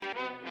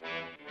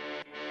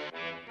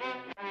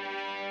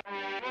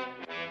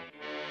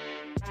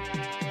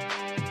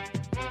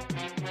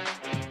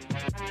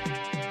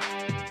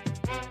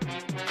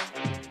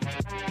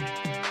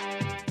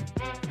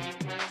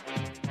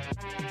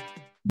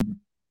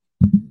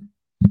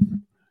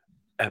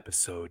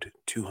Episode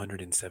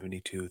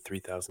 272,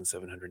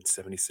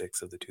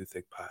 3776 of the Too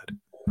Thick Pod.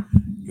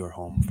 Your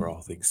home for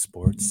all things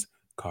sports,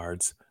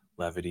 cards,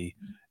 levity,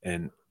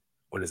 and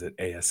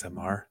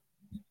ASMR?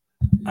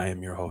 I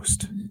am your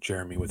host,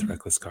 Jeremy with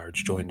Reckless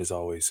Cards, joined as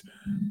always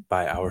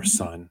by our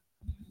son,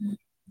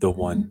 the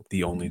one,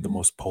 the only, the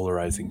most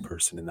polarizing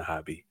person in the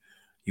hobby.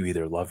 You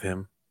either love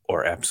him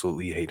or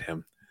absolutely hate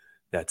him.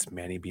 That's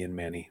Manny being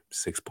Manny,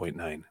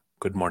 6.9.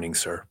 Good morning,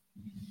 sir.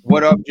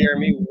 What up,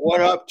 Jeremy?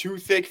 What up, Too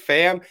Thick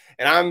fam?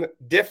 And I'm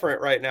different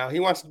right now. He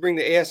wants to bring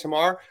the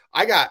ASMR.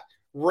 I got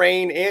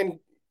Rain and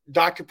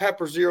Dr.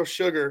 Pepper Zero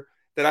Sugar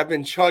that I've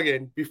been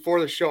chugging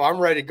before the show. I'm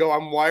ready to go.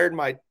 I'm wired.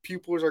 My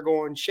pupils are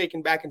going,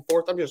 shaking back and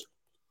forth. I'm just.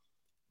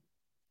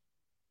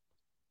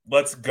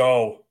 Let's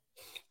go.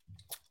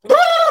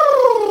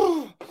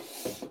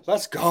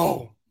 Let's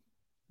go.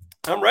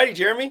 I'm ready,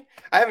 Jeremy.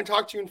 I haven't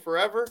talked to you in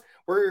forever.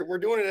 We're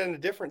doing it at a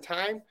different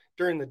time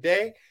during the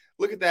day.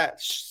 Look at that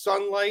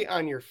sunlight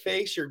on your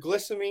face. You're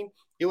glistening.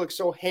 You look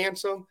so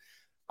handsome.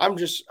 I'm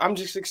just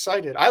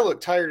excited. I look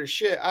tired as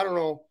shit. I don't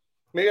know.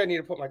 Maybe I need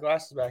to put my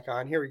glasses back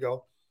on. Here we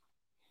go.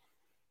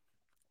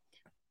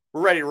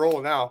 We're ready to roll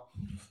now.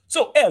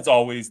 So as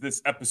always,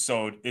 this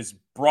episode is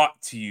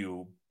brought to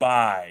you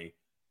by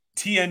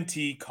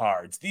TNT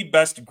Cards, the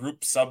best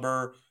group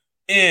subber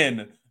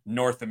in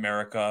North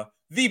America,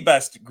 the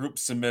best group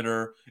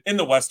submitter in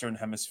the Western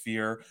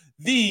Hemisphere,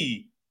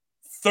 the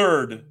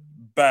third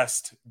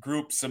best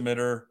group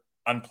submitter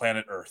on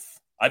planet Earth.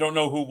 I don't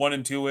know who 1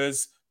 and 2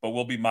 is, but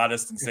we'll be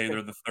modest and say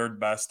they're the third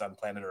best on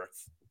planet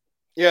Earth.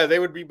 Yeah, they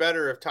would be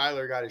better if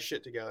Tyler got his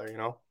shit together, you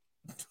know?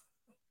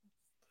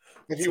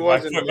 If he so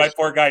wasn't my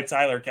poor guy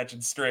Tyler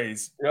catching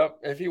strays. Yep.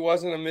 If he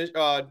wasn't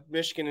a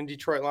Michigan and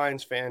Detroit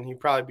Lions fan, he'd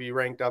probably be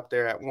ranked up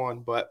there at 1.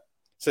 But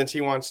since he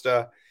wants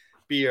to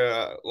be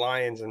a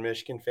Lions and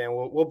Michigan fan,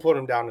 we'll put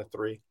him down to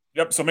 3.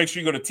 Yep. So make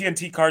sure you go to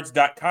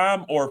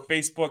tntcards.com or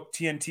Facebook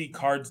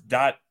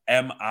tntcards.mi.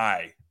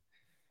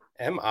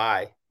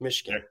 MI,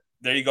 Michigan.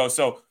 There you go.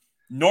 So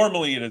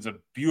normally it is a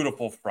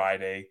beautiful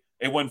Friday.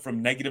 It went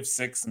from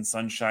 -6 and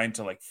sunshine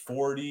to like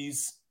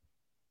 40s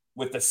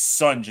with the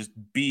sun just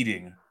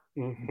beating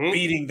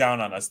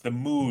down on us. The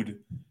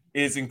mood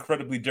is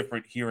incredibly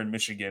different here in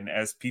Michigan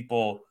as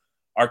people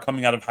are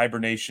coming out of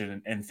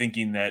hibernation and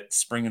thinking that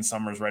spring and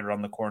summer is right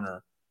around the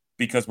corner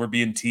because we're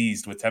being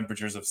teased with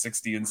temperatures of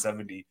 60 and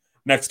 70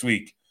 next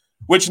week,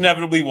 which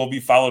inevitably will be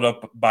followed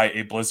up by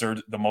a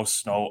blizzard, the most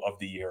snow of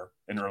the year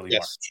in early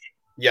March.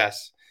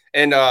 Yes.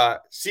 And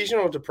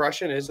seasonal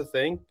depression is a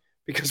thing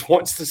because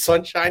once the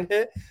sunshine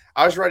hit,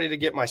 I was ready to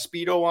get my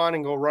Speedo on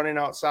and go running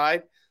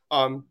outside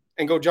and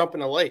go jump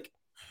in the lake.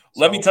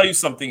 Let me tell you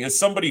something. As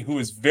somebody who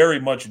is very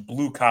much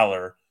blue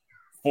collar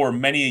for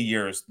many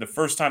years, the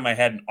first time I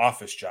had an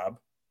office job,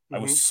 I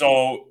was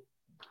so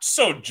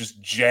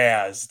just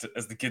jazzed,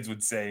 as the kids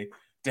would say,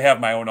 to have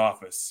my own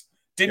office.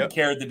 Didn't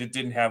care that it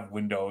didn't have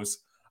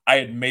windows. I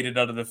had made it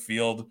out of the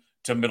field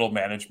to middle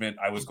management.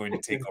 I was going to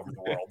take over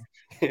the world.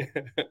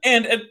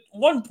 And at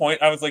one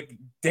point I was like,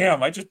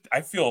 damn, I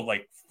feel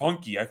like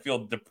funky. I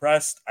feel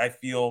depressed. I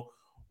feel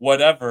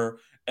whatever.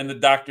 And the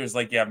doctor's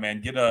like, yeah,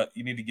 man,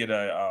 you need to get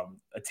a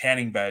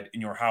tanning bed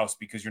in your house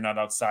because you're not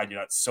outside. You're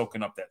not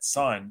soaking up that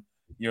sun.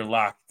 You're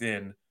locked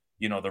in,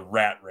 the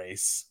rat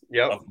race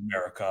of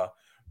America.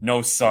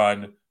 No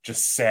sun,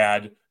 just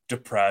sad,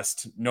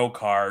 depressed, no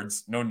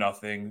cards, no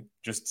nothing,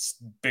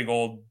 just big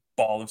old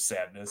ball of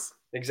sadness.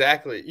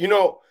 Exactly.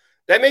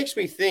 That makes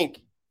me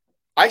think.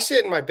 I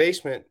sit in my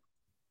basement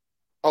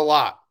a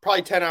lot,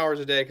 probably 10 hours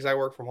a day because I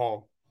work from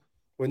home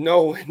with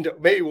no window,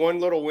 maybe one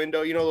little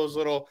window, those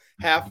little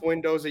half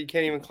windows that you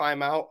can't even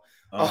climb out.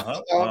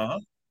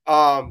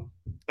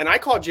 And I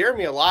call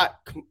Jeremy a lot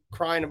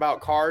crying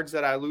about cards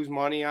that I lose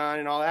money on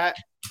and all that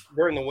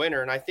during the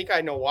winter. And I think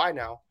I know why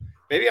now.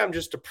 Maybe I'm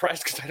just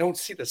depressed because I don't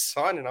see the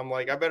sun. And I'm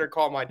like, I better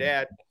call my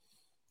dad.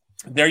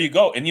 There you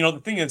go. And,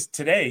 the thing is,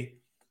 today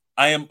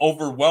I am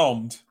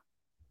overwhelmed.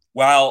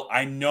 While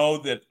I know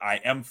that I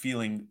am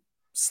feeling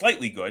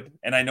slightly good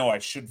and I know I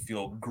should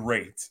feel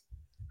great,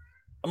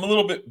 I'm a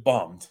little bit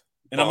bummed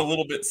and I'm a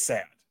little bit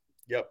sad.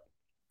 Yep.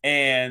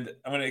 And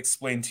I'm going to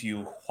explain to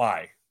you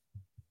why.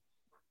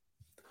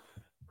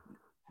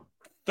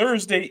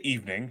 Thursday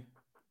evening,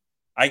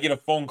 I get a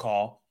phone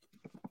call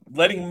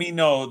letting me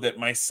know that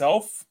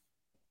myself,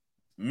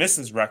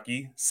 Mrs.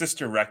 Recky,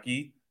 Sister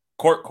Recky,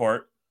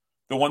 Court,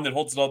 the one that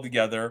holds it all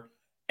together,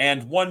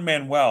 and one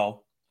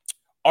Manuel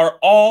are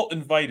all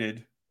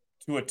invited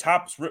to a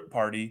Topps Rip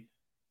Party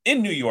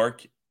in New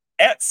York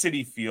at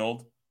Citi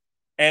Field,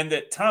 and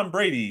that Tom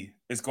Brady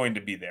is going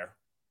to be there.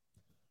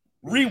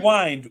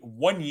 Rewind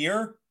 1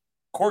 year,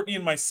 Courtney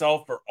and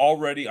myself are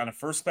already on a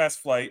first-class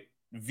flight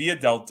via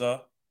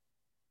Delta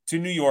to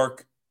New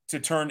York to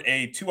turn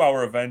a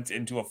 2-hour event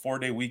into a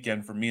 4-day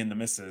weekend for me and the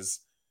missus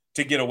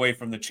to get away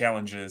from the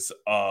challenges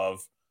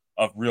of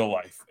of real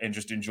life and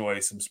just enjoy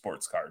some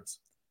sports cards.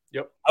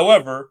 Yep.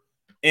 However,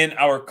 in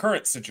our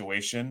current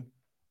situation,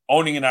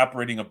 owning and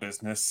operating a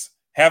business,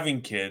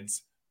 having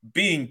kids,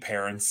 being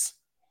parents,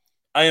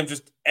 I am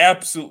just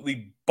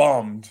absolutely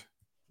bummed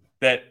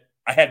that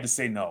I had to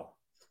say no.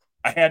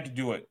 I had to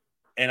do it.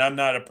 And I'm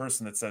not a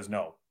person that says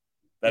no.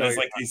 That is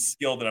like a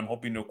skill that I'm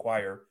hoping to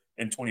acquire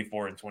in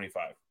 24 and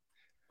 25.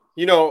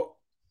 You know,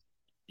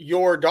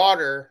 your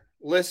daughter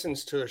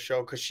listens to a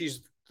show because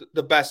she's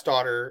the best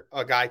daughter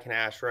a guy can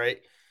ask, right?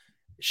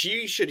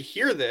 She should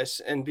hear this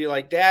and be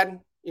like, Dad,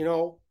 you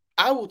know,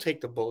 I will take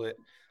the bullet.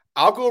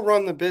 I'll go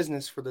run the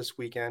business for this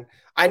weekend.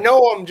 I know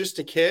I'm just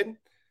a kid,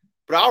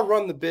 but I'll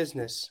run the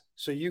business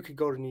so you could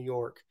go to New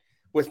York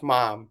with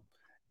Mom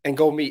and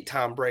go meet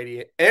Tom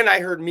Brady. And I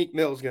heard Meek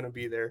Mill's going to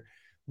be there.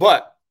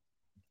 But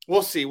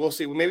we'll see. We'll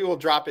see. Maybe we'll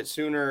drop it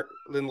sooner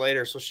than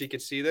later so she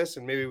could see this,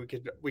 and maybe we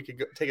could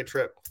go take a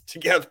trip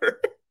together.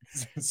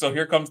 So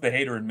here comes the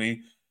hater in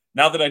me.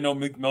 Now that I know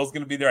Meek Mill's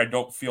going to be there, I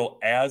don't feel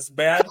as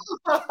bad.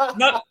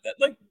 Not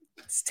like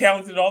it's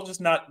talented at all,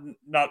 just not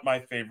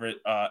my favorite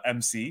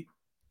MC.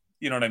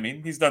 You know what I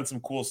mean? He's done some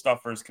cool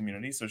stuff for his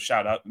community, so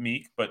shout out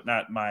Meek, but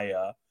not my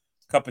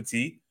cup of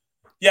tea.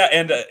 Yeah,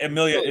 and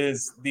Amelia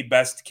is the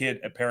best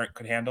kid a parent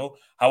could handle.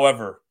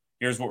 However,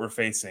 here's what we're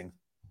facing.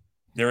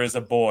 There is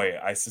a boy.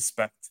 I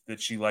suspect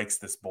that she likes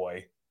this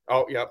boy.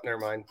 Oh, yep, never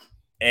mind.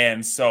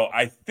 And so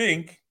I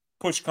think,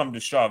 push come to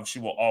shove, she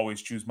will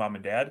always choose Mom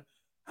and Dad. Yep.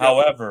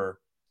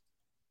 However,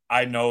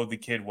 I know the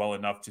kid well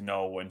enough to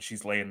know when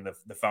she's laying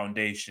the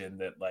foundation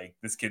that, like,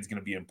 this kid's going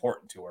to be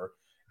important to her.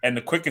 And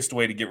the quickest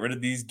way to get rid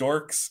of these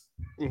dorks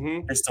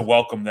is to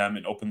welcome them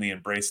and openly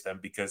embrace them.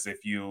 Because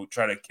if you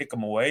try to kick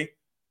them away,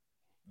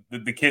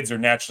 the kids are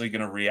naturally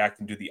going to react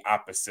and do the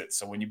opposite.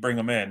 So when you bring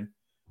them in,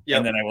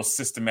 and then I will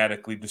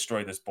systematically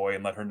destroy this boy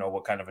and let her know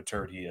what kind of a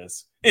turd he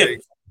is. If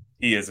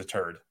he is a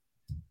turd.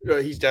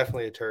 He's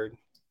definitely a turd.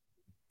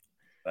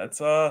 That's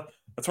where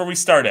we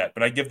start at.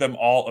 But I give them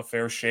all a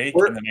fair shake,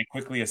 and then I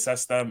quickly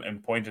assess them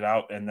and point it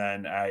out. And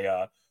then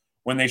I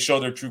when they show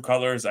their true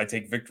colors, I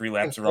take victory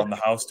laps around the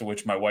house, to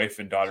which my wife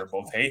and daughter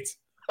both hate.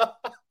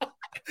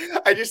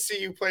 I just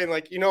see you playing,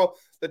 like, you know,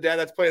 the dad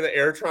that's playing the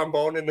air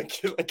trombone and the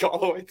kid, like, all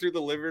the way through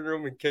the living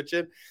room and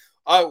kitchen.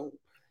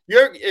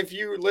 If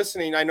you're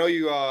listening, I know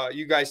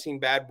you guys seen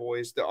Bad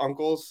Boys, the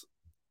uncles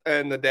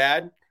and the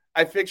dad.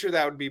 I picture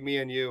that would be me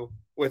and you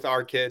with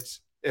our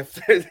kids if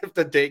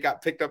the date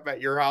got picked up at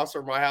your house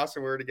or my house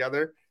and we were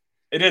together.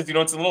 It is,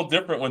 it's a little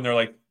different when they're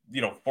like,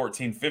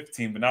 14,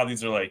 15, but now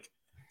these are like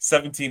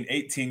 17,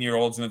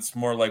 18-year-olds, and it's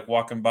more like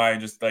walking by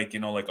and just like,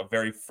 like a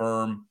very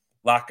firm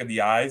lock of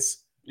the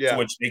eyes, to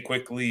which they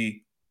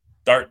quickly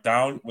dart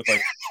down with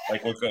like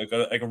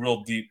a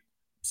real deep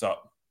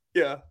sup.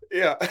 Yeah.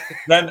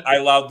 Then I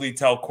loudly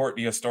tell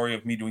Courtney a story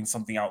of me doing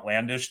something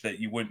outlandish that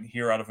you wouldn't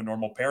hear out of a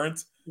normal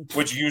parent,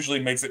 which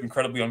usually makes it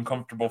incredibly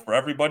uncomfortable for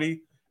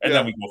everybody, and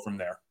then we go from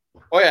there.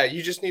 Oh yeah,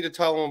 you just need to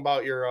tell them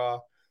about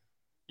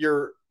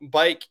your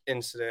bike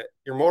incident,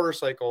 your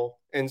motorcycle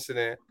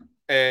incident,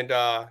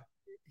 and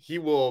he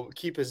will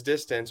keep his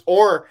distance,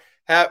 or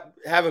have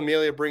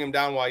Amelia bring him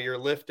down while you're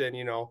lifting,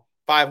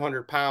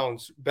 500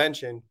 pounds,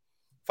 benching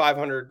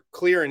 500,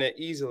 clearing it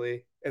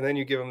easily. And then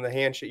you give him the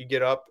handshake. You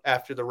get up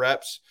after the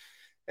reps,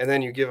 and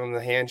then you give him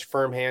the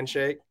firm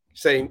handshake,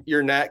 saying,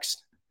 "You're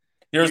next."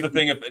 Here's the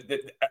thing: if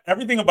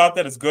everything about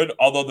that is good,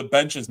 although the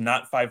bench is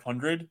not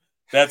 500,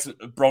 that's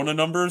Brona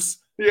numbers.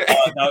 Yeah.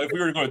 Now, if we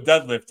were to go to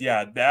deadlift,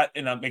 that,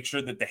 and I'll make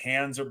sure that the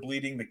hands are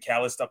bleeding, the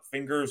calloused up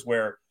fingers,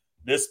 where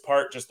this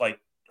part just like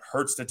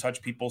hurts to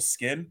touch people's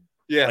skin.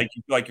 Yeah, like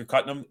you feel like you're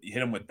cutting them. You hit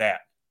them with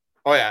that.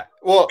 Oh yeah.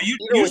 Well,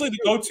 usually the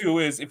go-to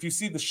is if you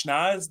see the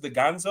schnoz, the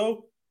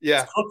gonzo,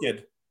 it's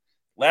crooked.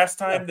 Last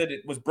time that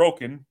it was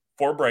broken,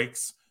 4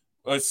 breaks,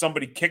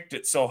 somebody kicked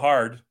it so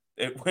hard,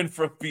 it went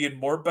from being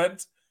more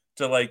bent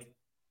to like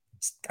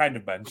kind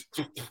of bent.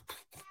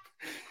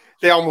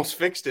 They almost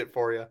fixed it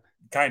for you.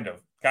 Kind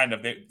of.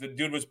 The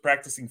dude was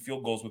practicing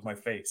field goals with my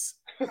face.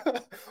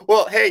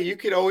 Well, hey, you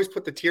could always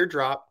put the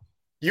teardrop.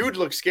 You would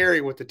look scary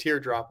with the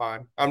teardrop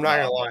on. I'm not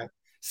going to lie.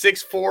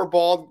 6'4"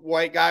 bald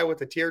white guy with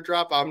a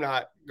teardrop, I'm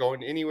not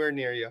going anywhere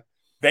near you.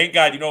 Thank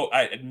God.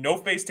 No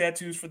face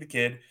tattoos for the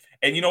kid.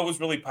 And what was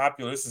really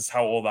popular? This is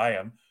how old I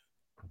am.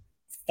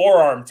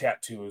 Forearm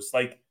tattoos,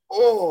 like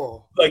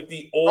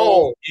the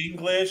old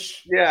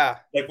English,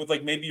 like with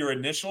like maybe your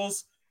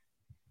initials.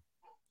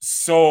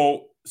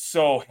 So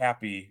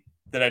happy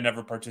that I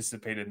never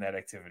participated in that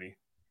activity.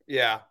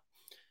 Yeah,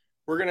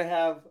 we're gonna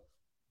have.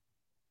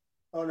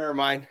 Oh, never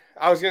mind.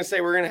 I was gonna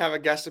say we're gonna have a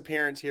guest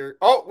appearance here.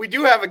 Oh, we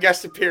do have a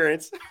guest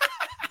appearance.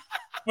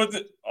 But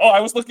I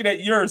was looking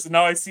at yours, and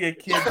now I see a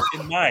kid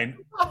in mine.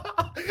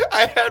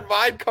 I had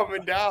mine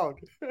coming down.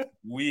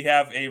 We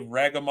have a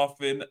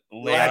ragamuffin,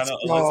 Leanna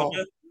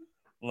Elizabeth.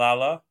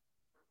 Lala.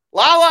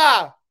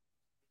 I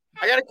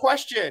got a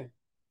question.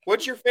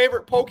 What's your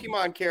favorite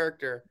Pokemon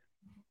character?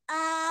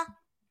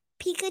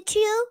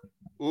 Pikachu.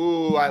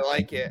 Ooh, I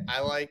like it.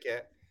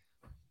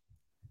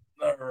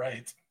 All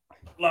right.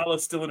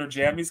 Lala's still in her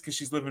jammies because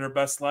she's living her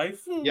best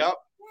life. Yep.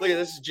 Look at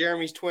this is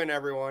Jeremy's twin,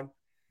 everyone.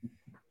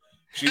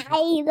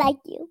 I like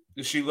you.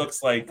 She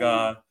looks like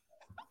my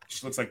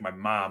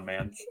mom,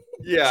 man.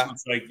 Yeah. She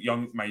looks like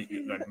my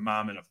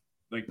mom and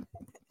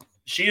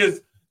she is.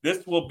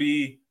 This will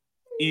be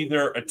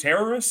either a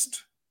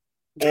terrorist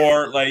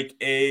or like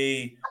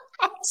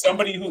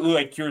somebody who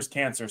like cures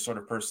cancer sort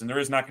of person. There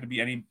is not going to be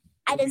any.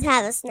 I just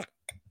have a snack.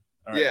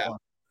 All right,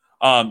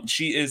 yeah.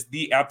 She is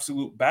the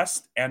absolute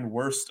best and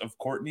worst of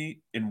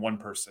Courtney in one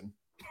person.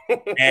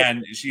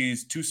 And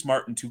she's too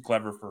smart and too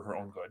clever for her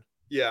own good.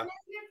 Yeah.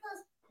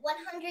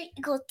 100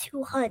 equals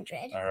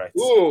 200. All right.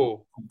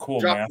 Ooh. Cool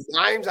Drop math.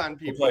 dimes on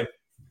people.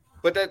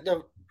 But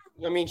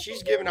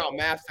she's giving out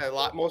math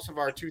that most of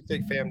our Too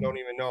Thick fam don't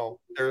even know.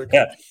 They're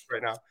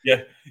right now.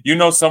 Yeah. You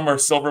know, somewhere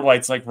Silver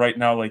Light's like right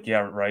now, like, yeah,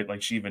 right.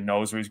 Like she even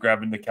knows where he's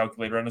grabbing the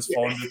calculator on his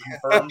phone to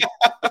confirm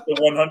the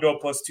 100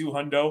 plus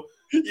 200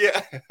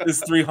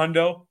 is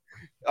 300.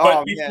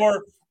 But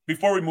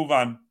before we move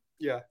on,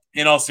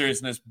 in all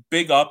seriousness,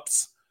 big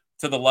ups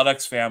to the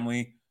Ludex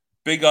family.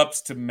 Big ups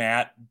to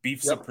Matt,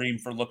 Beef Supreme,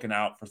 for looking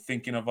out, for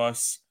thinking of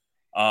us.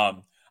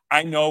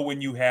 I know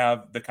when you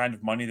have the kind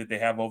of money that they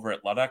have over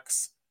at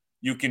Ludex,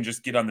 you can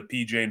just get on the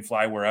PJ and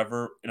fly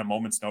wherever in a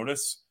moment's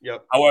notice.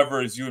 Yep. However,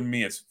 as you and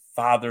me, as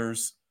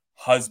fathers,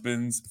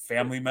 husbands,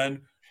 family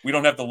men, we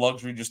don't have the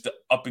luxury just to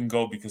up and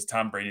go because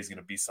Tom Brady's going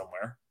to be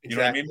somewhere. You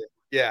know what I mean?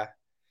 Yeah.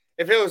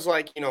 If it was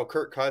like,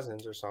 Kirk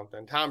Cousins or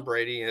something, Tom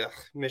Brady,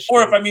 Michigan.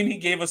 Or if, he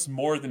gave us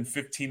more than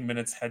 15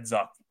 minutes heads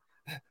up.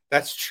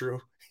 That's true.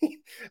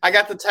 I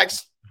got the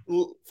text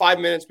 5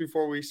 minutes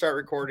before we start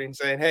recording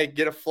saying, hey,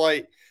 get a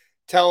flight.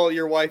 Tell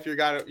your wife you're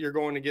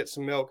going to get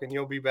some milk and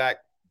you'll be back.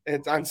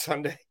 It's on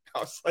Sunday.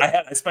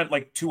 I spent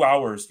like 2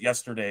 hours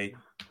yesterday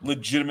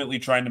legitimately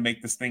trying to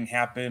make this thing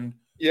happen.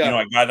 Yeah.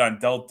 I got on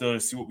Delta to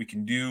see what we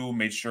can do,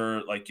 made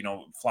sure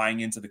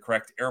flying into the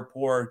correct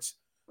airport,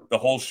 the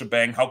whole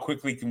shebang. How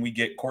quickly can we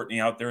get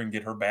Courtney out there and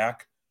get her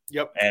back?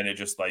 Yep. And it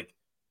just like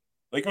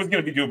it was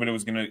going to be doable, but it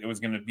was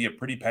going to be a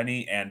pretty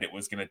penny, and it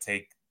was going to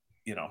take,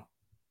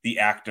 the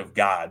act of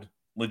God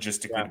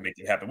logistically to make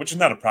it happen, which is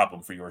not a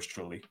problem for yours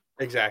truly.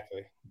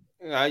 Exactly.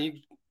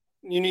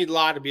 You need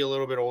La to be a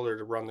little bit older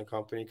to run the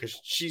company because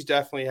she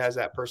definitely has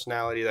that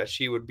personality that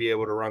she would be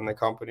able to run the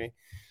company.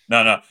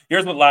 No.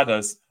 Here's what La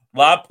does.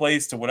 La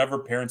plays to whatever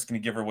parent's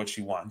going to give her what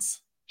she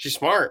wants. She's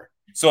smart.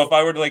 So if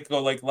I were to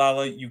go like,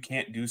 Lala, you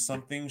can't do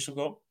something, she'll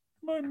go,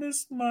 I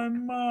miss my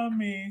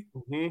mommy.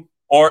 Mm-hmm.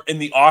 Or in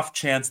the off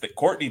chance that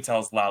Courtney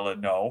tells Lala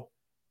no,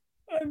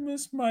 I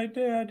miss my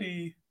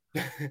daddy.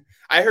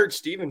 I heard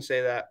Steven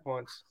say that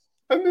once.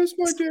 I miss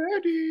my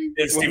daddy.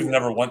 Steven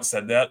never once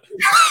said that.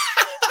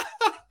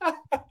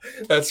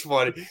 That's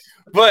funny.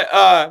 But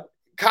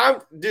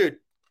COMC?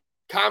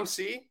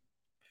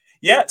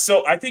 Yeah,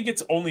 so I think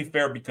it's only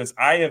fair because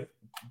I have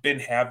been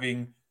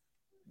having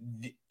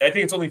I think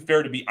it's only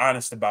fair to be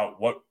honest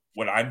about what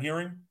I'm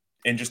hearing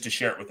and just to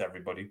share it with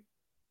everybody.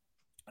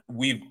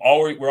 We're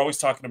always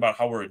talking about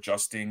how we're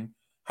adjusting,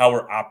 how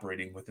we're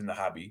operating within the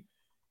hobby.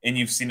 And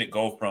you've seen it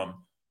go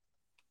from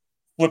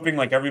flipping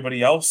like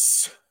everybody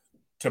else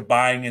to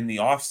buying in the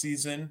off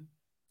season,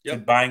 to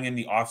buying in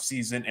the off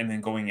season and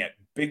then going at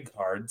big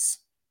cards,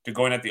 to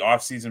going at the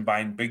off season,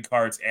 buying big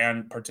cards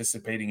and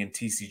participating in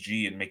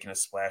TCG and making a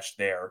splash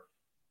there,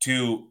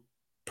 to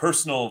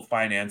personal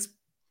finance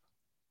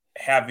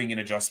having an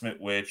adjustment,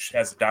 which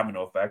has a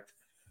domino effect,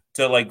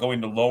 to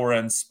going to lower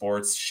end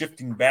sports,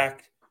 shifting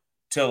back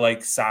to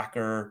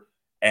soccer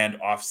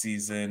and off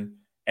season.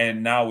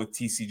 And now with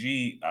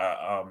TCG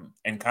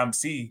and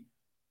COMC,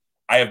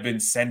 I have been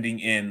sending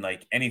in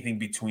anything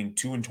between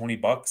 $2 and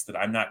 $20 that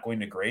I'm not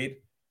going to grade,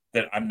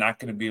 that I'm not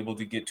going to be able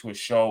to get to a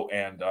show.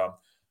 And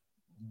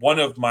one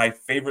of my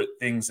favorite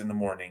things in the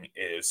morning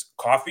is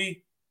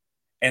coffee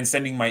and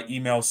sending my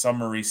email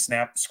summary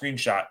snap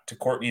screenshot to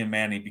Courtney and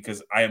Manny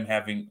because I am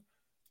having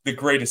the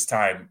greatest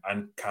time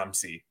on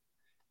COMC.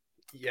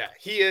 Yeah,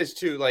 he is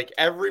too.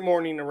 Every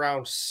morning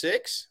around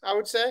 6, I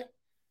would say,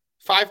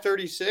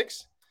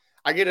 5:36,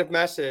 I get a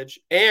message.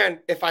 And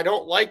if I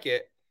don't like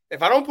it,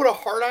 if I don't put a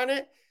heart on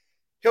it,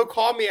 he'll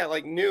call me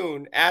at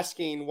noon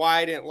asking why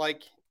I didn't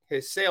like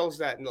his sales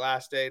that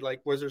last day.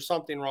 Was there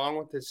something wrong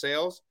with his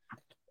sales?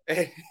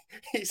 And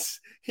he's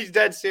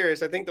dead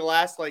serious. I think the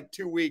last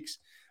 2 weeks,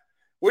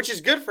 which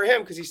is good for him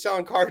because he's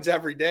selling cards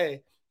every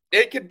day.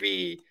 It could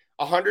be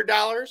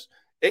 $100.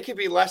 It could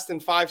be less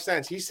than 5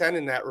 cents. He's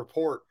sending that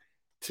report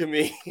to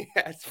me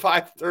at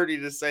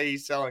 5:30 to say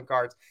he's selling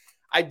cards.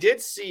 I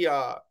did see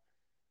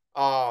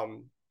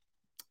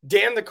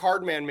Dan the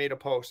Cardman made a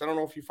post. I don't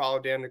know if you follow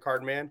Dan the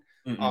Cardman.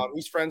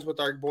 He's friends with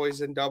our boys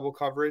in double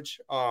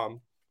coverage.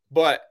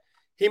 But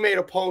he made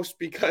a post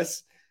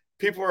because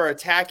people are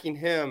attacking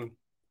him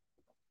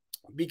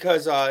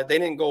because they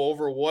didn't go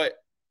over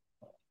what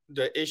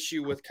the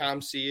issue with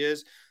COMC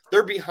is.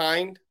 They're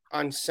behind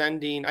on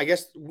sending. I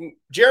guess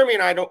Jeremy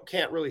and I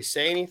can't really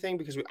say anything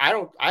because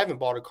I haven't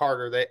bought a card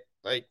or they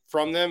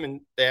from them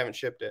and they haven't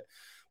shipped it.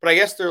 But I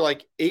guess they're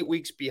 8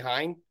 weeks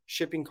behind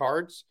shipping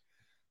cards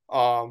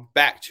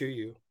back to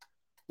you,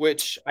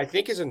 which I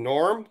think is a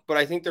norm, but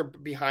I think they're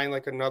behind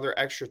like another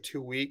extra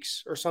 2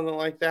 weeks or something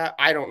like that.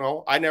 I don't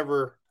know. I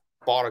never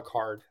bought a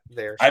card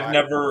there. So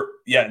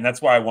and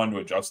that's why I wanted to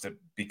adjust it,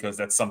 because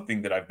that's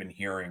something that I've been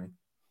hearing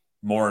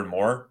more and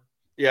more.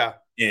 Yeah.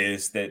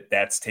 Is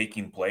that's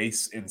taking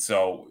place. And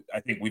so I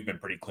think we've been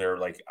pretty clear.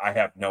 Like, I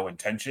have no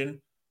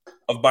intention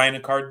of buying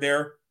a card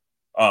there.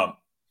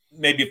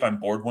 Maybe if I'm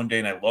bored one day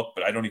and I look,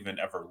 but I don't even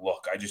ever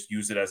look. I just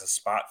use it as a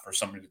spot for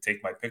somebody to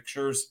take my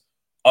pictures,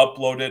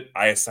 upload it,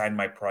 I assign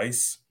my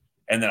price,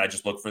 and then I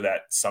just look for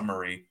that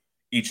summary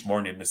each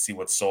morning to see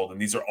what's sold. And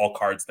these are all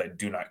cards that I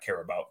do not care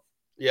about.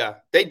 Yeah,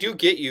 they do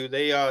get you.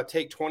 They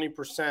take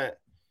 20%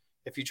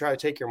 if you try to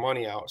take your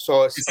money out.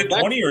 So is it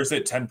 20 or is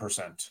it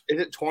 10%?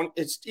 Is it 20?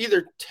 It's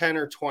either 10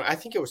 or 20. I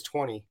think it was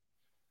 20.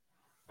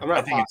 I'm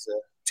not positive.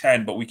 It's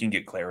 10, but we can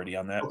get clarity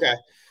on that. Okay.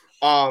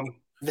 I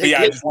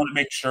just want to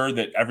make sure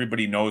that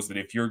everybody knows that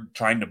if you're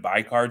trying to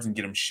buy cards and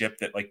get them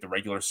shipped at like the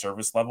regular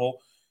service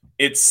level,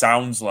 it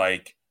sounds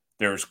like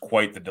there's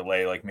quite the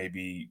delay. Like,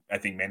 maybe, I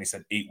think Manny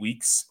said 8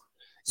 weeks.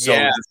 So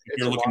if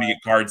you're looking to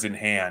get cards in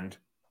hand,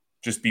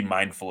 just be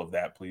mindful of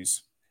that,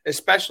 please.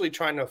 Especially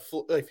trying to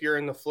if you're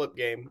in the flip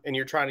game and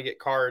you're trying to get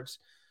cards.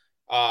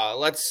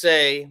 Let's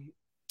say,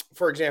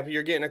 for example,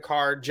 you're getting a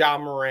card, Ja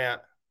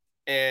Morant,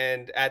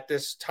 and at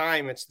this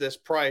time it's this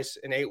price.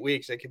 In 8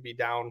 weeks, it could be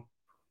down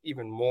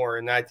even more.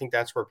 And I think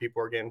that's where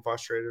people are getting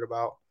frustrated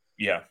about.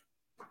 Yeah.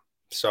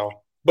 So,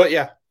 but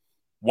yeah.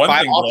 One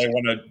thing that I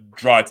want to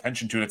draw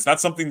attention to, and it's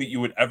not something that you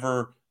would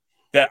ever,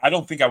 that I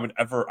don't think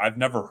I've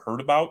never heard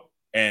about.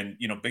 And,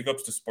 big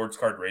ups to Sports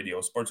Card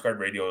Radio. Sports Card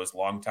Radio has a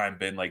long time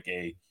been like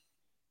I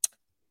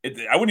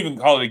wouldn't even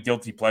call it a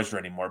guilty pleasure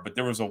anymore, but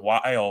there was a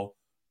while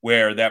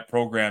where that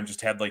program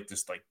just had like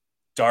this like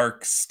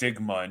dark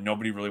stigma and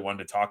nobody really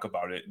wanted to talk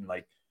about it. And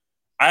like,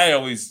 I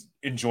always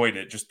enjoyed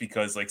it just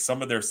because like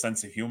some of their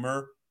sense of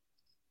humor,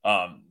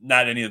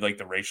 not any of like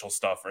the racial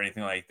stuff or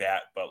anything like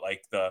that, but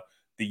like the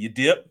you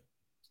dip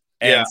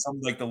and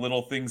some like the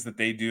little things that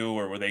they do,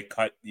 or where they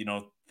cut,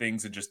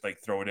 things and just like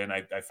throw it in,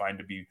 I find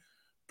to be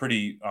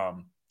pretty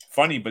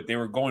funny. But they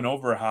were going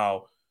over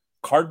how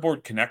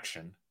Cardboard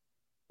Connection,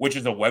 which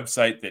is a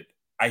website that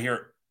I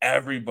hear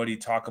everybody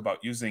talk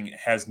about using,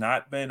 has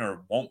not been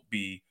or won't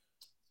be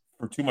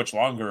for too much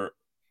longer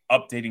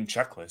updating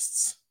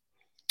checklists.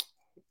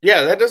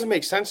 Yeah, that doesn't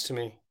make sense to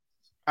me.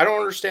 I don't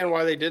understand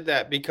why they did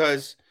that,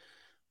 because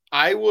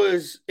I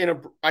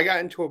got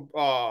into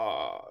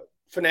a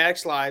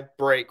Fanatics Live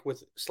break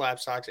with Slab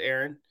Sox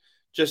Aaron,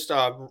 just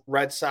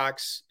Red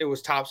Sox. It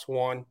was Tops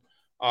 1,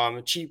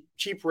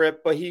 cheap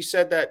rip. But he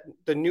said that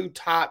the new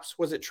Tops,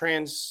 was it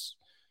Transcendent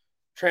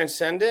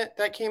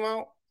that came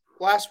out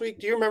last week?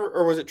 Do you remember,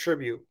 or was it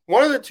Tribute?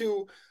 One of the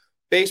two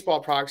baseball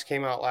products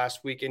came out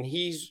last week, and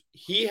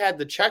he had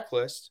the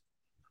checklist,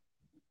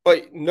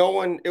 but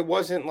it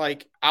wasn't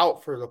like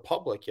out for the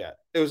public yet.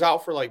 It was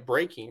out for like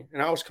breaking,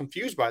 and I was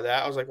confused by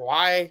that. I was like,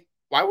 why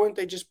wouldn't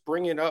they just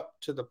bring it up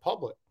to the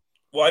public?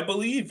 Well, I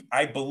believe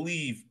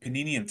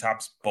Panini and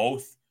Topps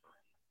both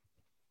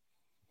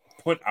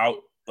put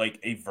out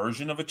like a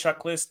version of a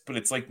checklist, but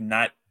it's like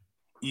not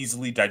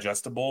easily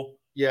digestible.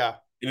 Yeah.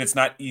 And it's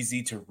not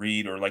easy to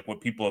read, or like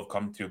what people have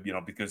come to,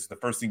 because the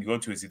first thing you go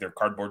to is either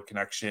Cardboard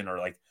Connection or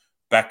like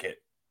Beckett.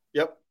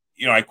 Yep.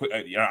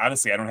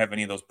 Honestly, I don't have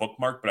any of those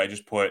bookmarked, but I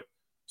just put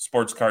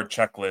sports card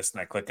checklist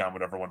and I click on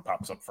whatever one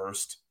pops up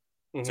first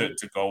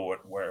to go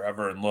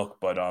wherever and look.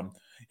 But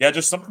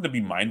just something to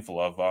be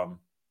mindful of.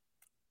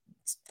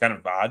 It's kind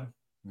of odd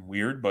and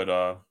weird, but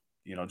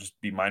just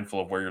be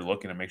mindful of where you're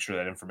looking and make sure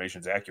that information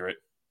is accurate.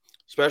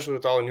 Especially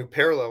with all the new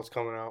parallels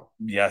coming out.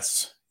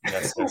 Yes.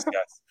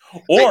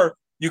 Or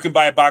you can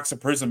buy a box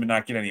of Prism and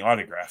not get any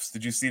autographs.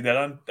 Did you see that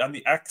on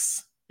the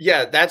X?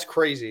 Yeah, that's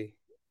crazy.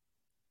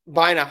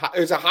 Buying it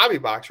was a hobby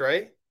box,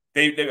 right?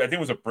 They I think it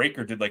was a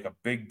breaker did like a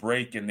big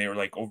break, and they were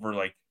like over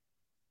like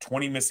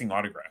 20 missing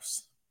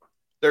autographs.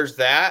 There's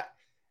that,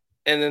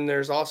 and then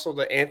there's also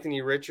the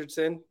Anthony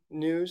Richardson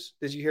news.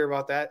 Did you hear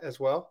about that as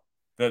well?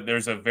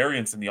 There's a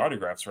variance in the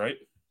autographs, right?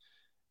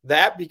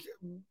 That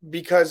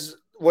because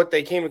what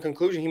they came to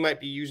conclusion, he might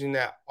be using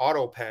that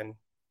auto pen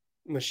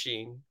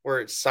machine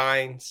where it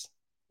signs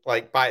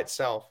like by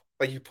itself.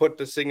 Like you put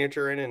the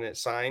signature in and it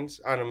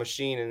signs on a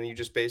machine, and then you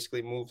just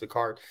basically move the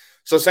card.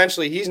 So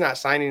essentially he's not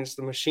signing, it's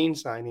the machine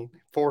signing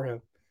for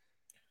him.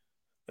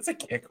 That's a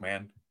kick,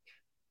 man.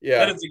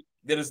 Yeah.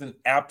 That is an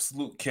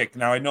absolute kick.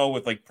 Now I know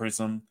with like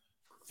Prism,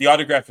 the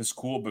autograph is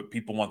cool, but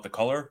people want the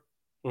color.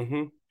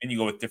 Mm-hmm. And you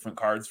go with different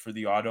cards for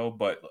the auto.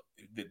 But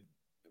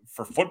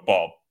for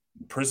football,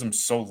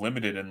 Prism's so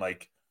limited, and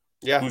like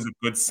who's a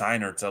good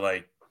signer to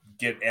like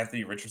get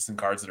Anthony Richardson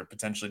cards that are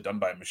potentially done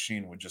by a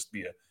machine would just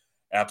be an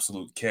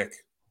absolute kick.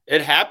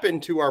 It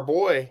happened to our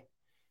boy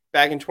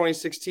back in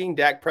 2016.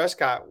 Dak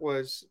Prescott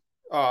was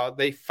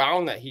they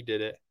found that he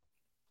did it.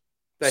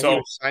 He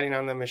was signing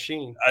on the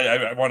machine.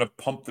 I want to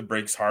pump the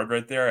brakes hard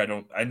right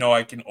there. I know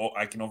I can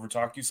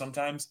overtalk you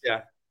sometimes.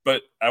 Yeah.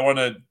 But I want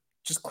to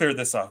just clear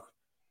this up.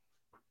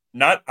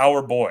 Not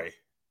our boy.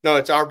 No,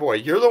 it's our boy.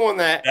 You're the one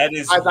that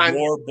is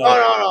your boy.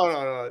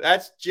 No.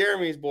 That's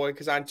Jeremy's boy.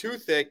 Because on Too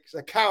Thick's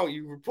account,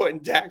 you were putting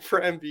Dak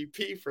for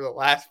MVP for the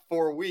last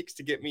 4 weeks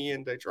to get me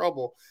into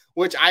trouble,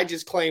 which I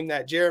just claimed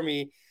that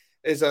Jeremy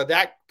is a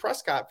Dak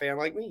Prescott fan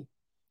like me.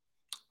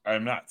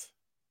 I'm not.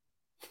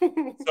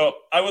 So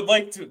I would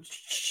like to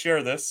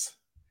share this.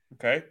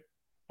 Okay.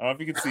 I don't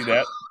know if you can see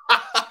that.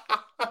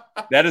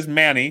 That is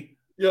Manny.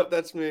 Yep,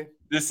 that's me.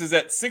 This is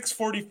at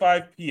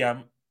 6:45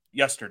 p.m.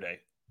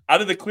 yesterday.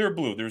 Out of the clear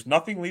blue. There's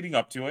nothing leading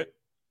up to it.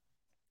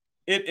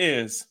 It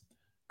is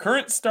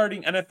current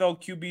starting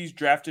NFL QBs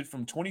drafted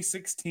from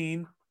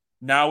 2016,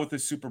 now with a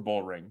Super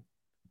Bowl ring.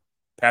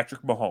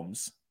 Patrick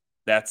Mahomes.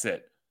 That's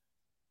it.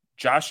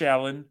 Josh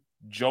Allen,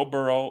 Joe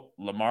Burrow,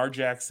 Lamar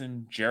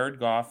Jackson, Jared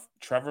Goff,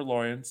 Trevor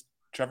Lawrence,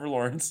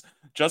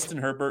 Justin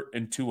Herbert,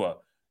 and Tua.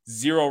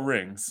 0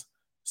 rings.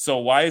 So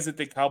why is it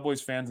that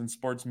Cowboys fans and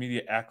sports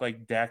media act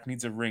like Dak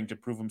needs a ring to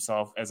prove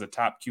himself as a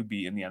top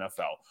QB in the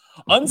NFL?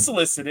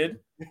 Unsolicited,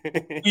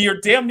 we are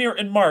damn near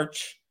in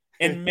March,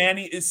 and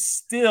Manny is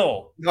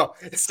still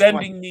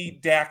sending me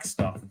Dak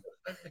stuff.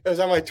 It was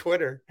on my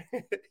Twitter.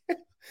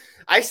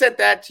 I said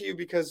that to you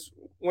because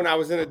when I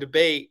was in a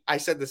debate, I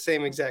said the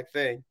same exact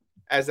thing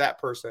as that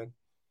person.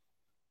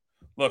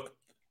 Look,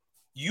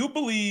 you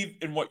believe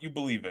in what you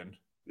believe in.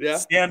 Yeah.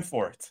 Stand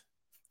for it.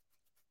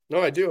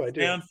 No, I do.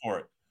 Stand for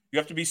it. You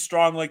have to be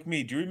strong like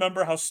me. Do you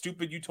remember how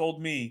stupid you told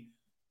me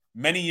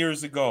many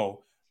years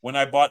ago when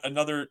I bought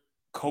another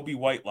Kobe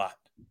White lot?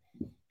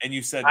 And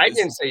you said, I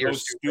didn't say you're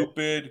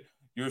stupid.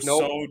 You're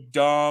so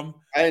dumb.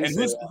 And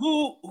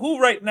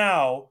who right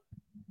now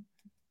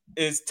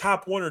is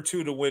top 1 or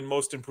 2 to win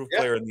most improved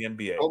player in the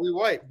NBA? Kobe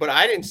White. But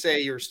I didn't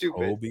say you're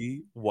stupid. Kobe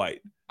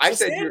White. I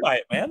said stand by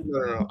it, man.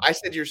 No. I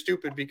said you're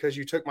stupid because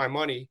you took my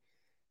money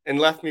and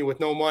left me with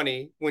no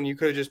money when you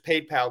could have just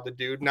PayPal'd the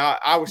dude. Now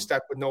I was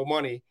stuck with no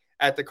money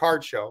at the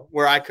card show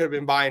where I could have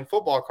been buying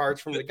football cards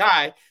from the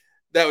guy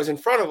that was in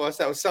front of us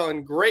that was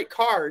selling great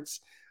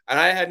cards, and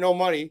I had no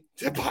money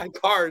to buy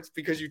cards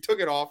because you took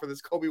it all for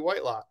this Kobe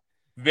White lot.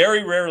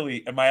 Very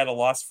rarely am I at a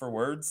loss for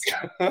words.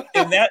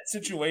 In that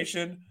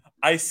situation,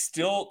 I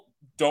still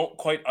don't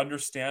quite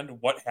understand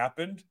what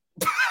happened.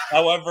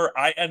 However,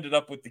 I ended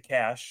up with the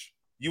cash.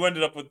 You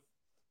ended up with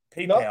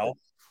PayPal.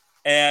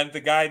 And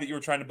the guy that you were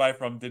trying to buy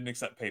from didn't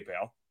accept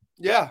PayPal.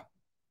 Yeah.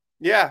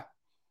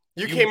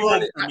 You came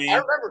running. I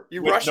remember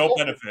you rushed no over.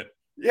 benefit.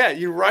 Yeah,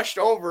 you rushed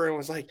over and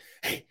was like,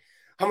 "Hey,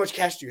 how much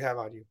cash do you have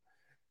on you?"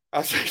 I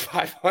was like,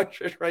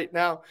 500 right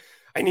now.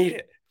 I need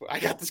it. I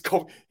got this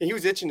Kobe. And he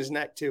was itching his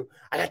neck too.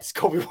 I got this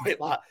Kobe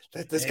White lot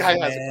that this guy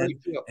has a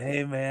great deal.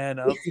 Hey man,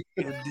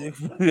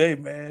 hey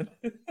man.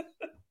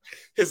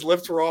 His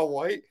lips were all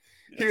white.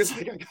 He was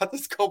like, I got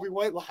this Kobe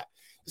White lot.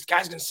 This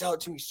guy's gonna sell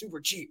it to me super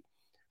cheap.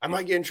 I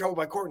might get in trouble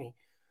by Courtney,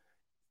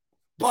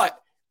 but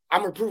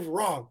I'm gonna prove it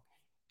wrong.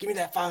 Give me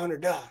that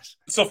 $500.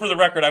 So for the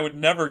record, I would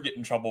never get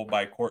in trouble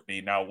by Courtney.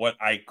 Now, what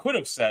I could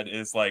have said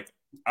is like,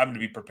 I'm going to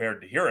be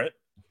prepared to hear it.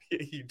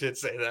 You did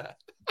say that.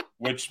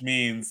 Which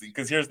means,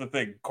 because here's the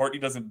thing, Courtney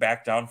doesn't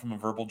back down from a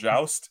verbal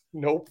joust.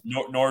 Nope.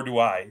 Nor do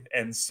I.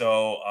 And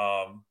so,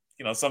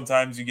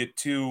 sometimes you get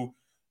two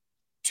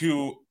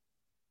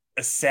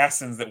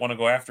assassins that want to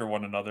go after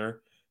one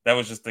another. That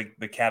was just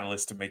the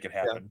catalyst to make it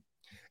happen. Yeah.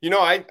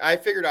 I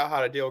figured out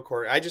how to deal with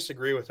Courtney. I just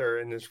agree with her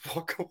and just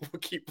we'll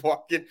keep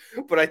walking.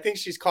 But I think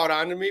she's caught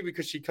on to me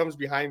because she comes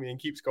behind me and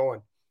keeps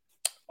going.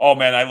 Oh,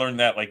 man, I learned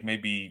that like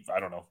maybe, I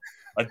don't know,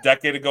 a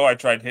decade ago. I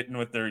tried hitting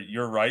with her,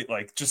 you're right,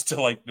 like just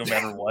to like no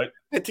matter what.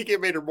 I think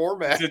it made her more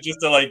mad.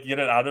 Just to like get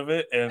it out of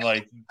it. And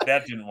like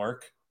that didn't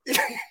work.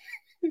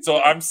 So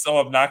I'm so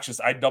obnoxious.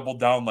 I doubled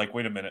down like,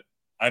 wait a minute.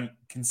 I'm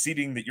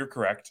conceding that you're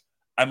correct.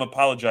 I'm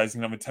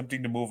apologizing. I'm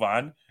attempting to move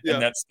on,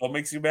 and that still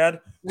makes you mad.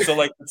 So,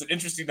 like, it's an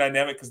interesting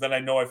dynamic because then I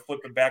know I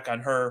flip it back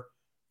on her.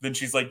 Then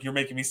she's like, "You're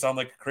making me sound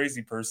like a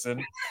crazy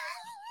person,"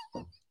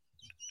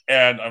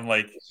 and I'm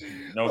like,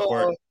 "No,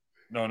 Court,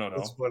 no."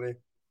 That's funny.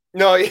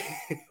 No, man,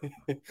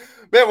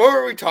 what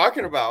were we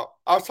talking about?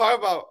 I was talking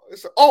about.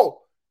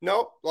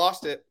 No,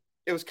 lost it.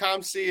 It was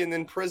COMC and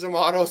then Prism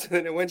Autos, and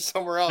then it went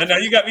somewhere else. And now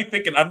you got me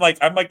thinking. I'm like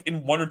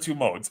in 1 or 2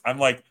 modes. I'm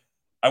like,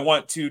 I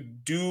want to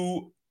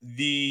do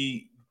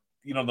the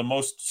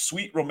most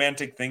sweet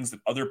romantic things that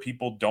other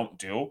people don't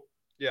do.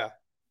 Yeah.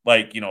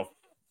 Like,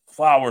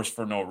 flowers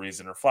for no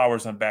reason or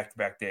flowers on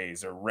back-to-back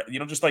days or,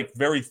 just like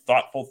very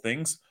thoughtful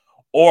things.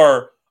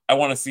 Or I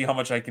want to see how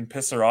much I can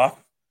piss her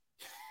off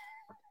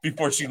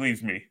before she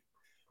leaves me.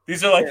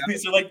 These are like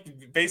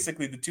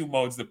basically the 2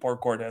 modes that poor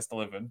Court has to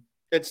live in.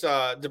 It's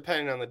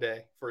depending on the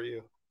day for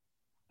you.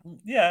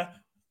 Yeah.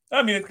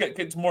 I mean,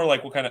 it's more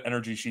like what kind of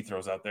energy she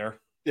throws out there.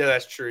 Yeah,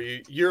 that's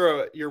true.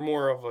 You're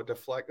more of a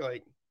deflect,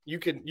 like,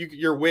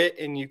 your wit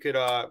and you could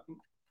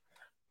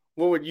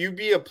what would you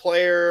be a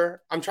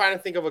player? I'm trying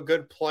to think of a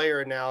good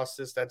player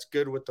analysis that's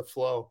good with the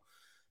flow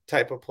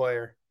type of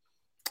player.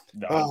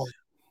 No,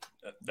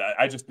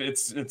 I just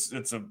it's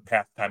a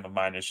pastime of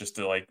mine. It's just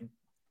to like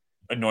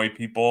annoy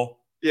people.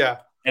 Yeah.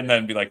 And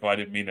then be like, "Oh, I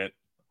didn't mean it."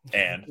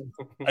 And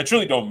I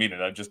truly don't mean it.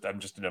 I'm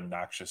just an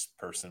obnoxious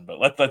person, but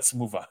let's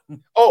move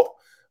on. Oh,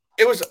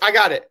 I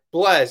got it.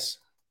 Blez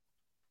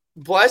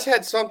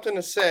had something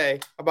to say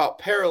about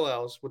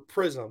parallels with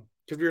Prism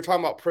because we were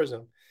talking about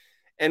Prism.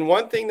 And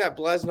one thing that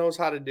Blez knows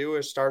how to do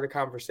is start a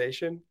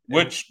conversation.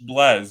 Which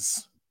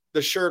Blez?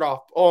 The shirt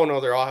off. Oh no,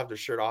 they all have their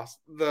shirt off.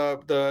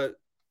 The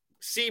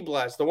C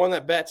Blez, the one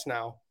that bets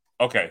now.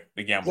 Okay,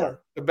 the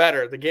gambler.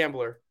 The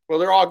gambler. Well,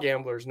 they're all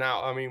gamblers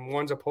now. I mean,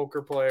 one's a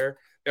poker player.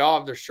 They all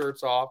have their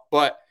shirts off.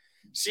 But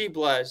C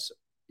Blez,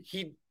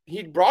 he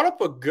brought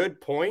up a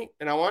good point,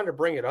 and I wanted to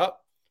bring it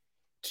up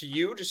to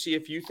you to see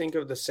if you think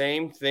of the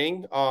same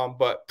thing.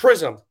 But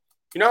Prism,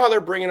 you know how they're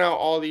bringing out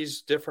all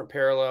these different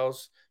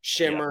parallels,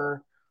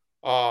 shimmer,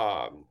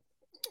 hell,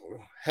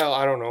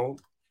 I don't know,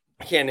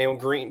 I can't name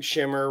green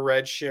shimmer,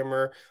 red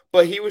shimmer,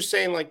 but he was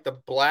saying like the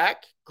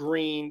black,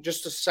 green,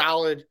 just a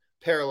solid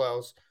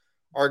parallels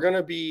are going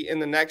to be in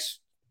the next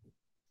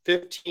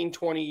 15,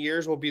 20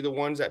 years will be the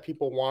ones that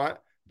people want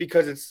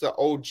because it's the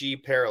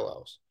OG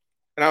parallels.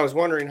 And I was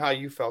wondering how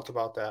you felt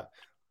about that.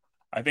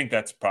 I think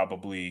that's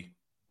probably,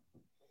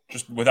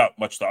 just without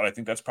much thought, I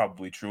think that's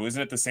probably true.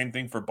 Isn't it the same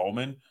thing for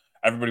Bowman?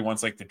 Everybody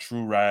wants like the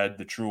true red,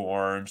 the true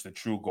orange, the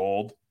true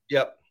gold.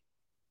 Yep.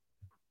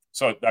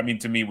 So, I mean,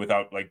 to me,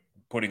 without like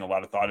putting a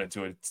lot of thought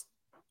into it,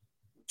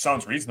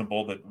 sounds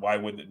reasonable that why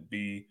would it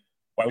be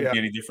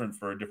any different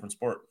for a different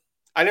sport?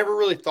 I never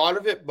really thought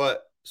of it,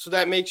 but so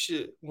that makes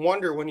you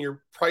wonder when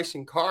you're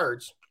pricing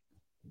cards.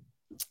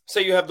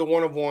 Say you have the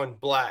 1/1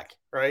 black,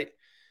 right?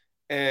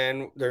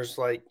 And there's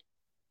like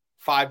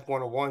 5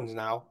 1/1s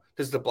now.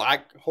 Does the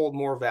black hold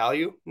more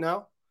value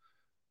now?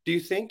 Do you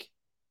think?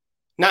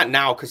 Not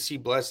now because C.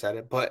 Bless said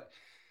it, but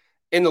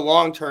in the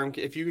long term,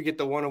 if you could get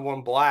the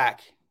 1/1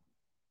 black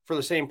for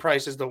the same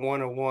price as the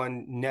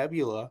 1/1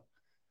 Nebula,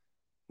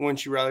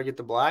 wouldn't you rather get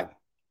the black?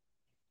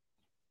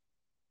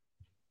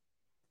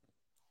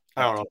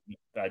 I don't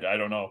know. I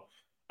don't know.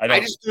 I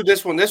just do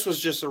this one. This was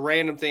just a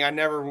random thing. I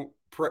never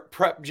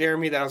prepped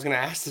Jeremy that I was going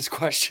to ask this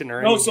question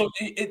or anything. So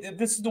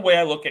this is the way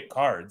I look at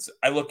cards.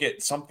 I look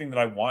at something that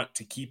I want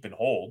to keep and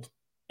hold,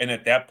 and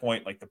at that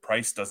point, like the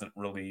price doesn't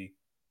really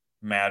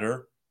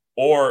matter.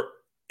 Or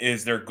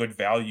is there good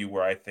value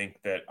where I think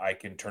that I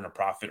can turn a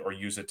profit or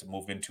use it to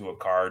move into a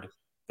card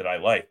that I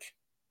like?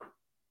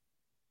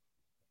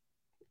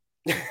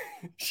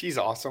 She's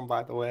awesome,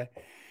 by the way.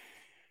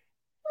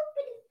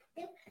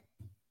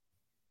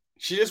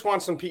 She just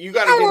wants some. You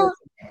got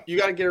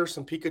to get her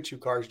some Pikachu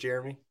cards,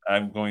 Jeremy.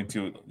 I'm going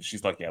to.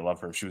 She's lucky. I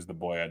love her. If she was the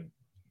boy, I'd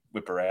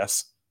whip her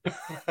ass.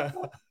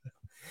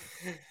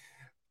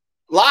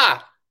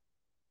 La.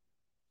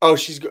 Oh,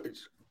 she's good.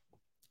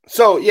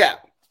 So yeah,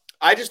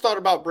 I just thought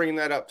about bringing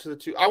that up to the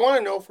two. I want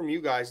to know from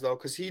you guys though,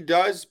 because he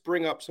does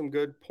bring up some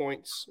good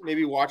points.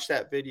 Maybe watch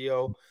that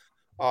video.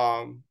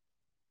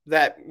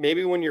 That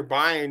maybe when you're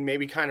buying,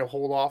 maybe kind of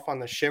hold off on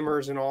the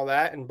shimmers and all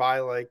that, and buy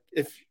like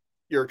if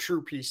you're a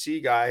true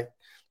PC guy,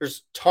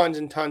 there's tons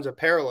and tons of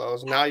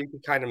parallels. Now you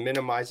can kind of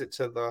minimize it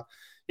to the,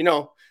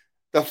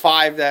 the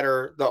 5 that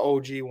are the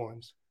OG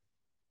ones.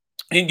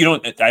 And,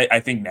 I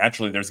think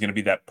naturally there's going to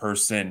be that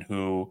person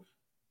who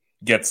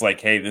gets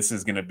like, hey, this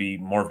is going to be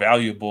more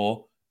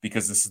valuable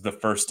because this is the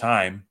first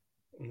time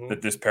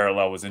that this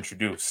parallel was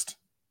introduced.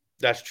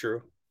 That's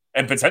true.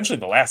 And potentially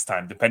the last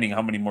time, depending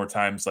how many more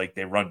times like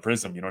they run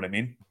Prism, you know what I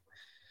mean?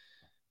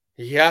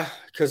 Yeah,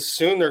 because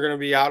soon they're going to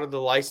be out of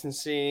the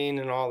licensing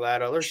and all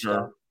that other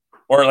stuff.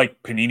 Or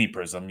like Panini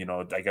Prism,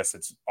 I guess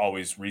it's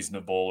always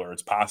reasonable or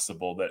it's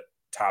possible that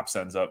Topps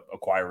ends up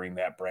acquiring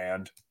that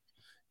brand.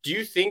 Do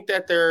you think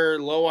that they're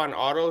low on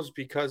autos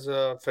because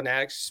of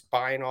Fanatics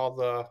buying all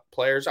the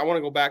players? I want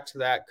to go back to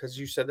that because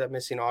you said that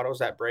missing autos,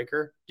 that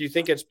breaker. Do you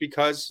think it's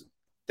because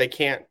they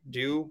can't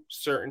do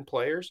certain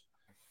players?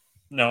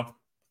 No.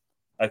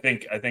 I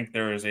think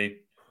there is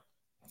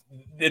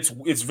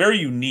it's very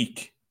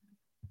unique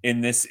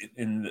in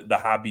the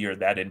hobby or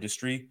that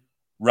industry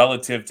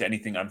relative to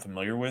anything I'm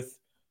familiar with.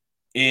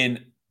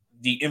 In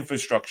the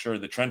infrastructure,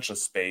 the trenchless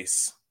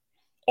space,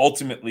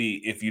 ultimately,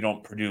 if you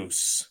don't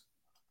produce,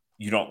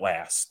 you don't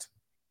last.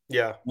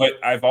 Yeah. What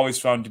I've always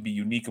found to be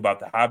unique about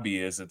the hobby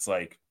is it's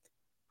like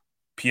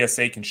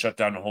PSA can shut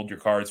down and hold your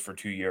cards for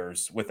 2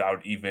 years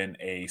without even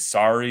a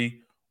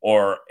sorry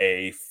or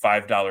a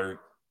 $5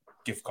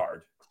 gift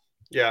card.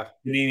 Yeah.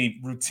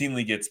 Panini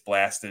routinely gets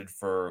blasted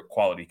for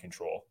quality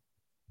control.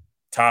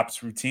 Topps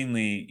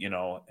routinely,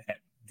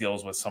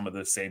 deals with some of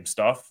the same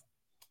stuff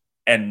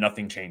and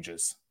nothing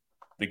changes.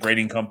 The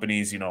grading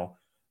companies,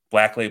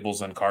 black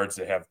labels on cards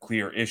that have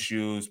clear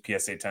issues,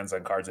 PSA 10s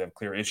on cards that have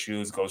clear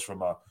issues, goes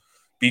from a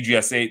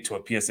BGS 8 to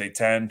a PSA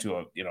 10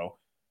 to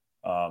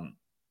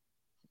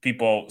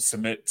people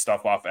submit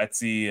stuff off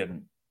Etsy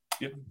and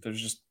it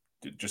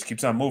just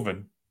keeps on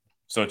moving.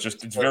 So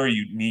it's very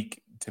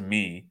unique to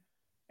me.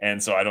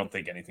 And so I don't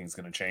think anything's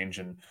going to change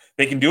and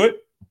they can do it.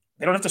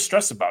 They don't have to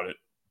stress about it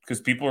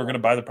because people are going to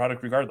buy the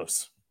product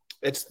regardless.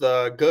 It's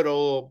the good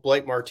old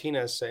Blake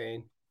Martinez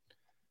saying,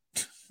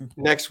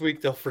 next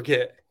week they'll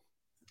forget.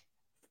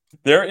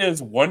 There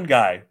is one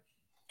guy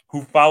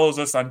who follows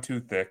us on Too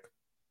Thick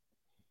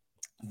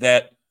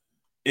that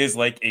is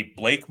like a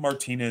Blake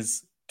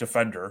Martinez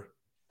defender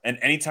And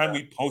anytime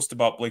we post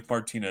about Blake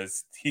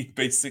Martinez, he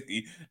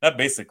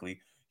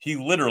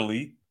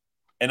literally,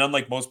 and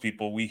unlike most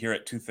people, we here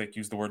at Too Thick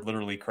use the word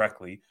literally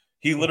correctly.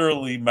 He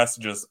literally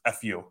messages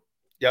F you.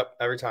 Yep,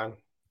 every time.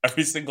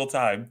 Every single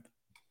time.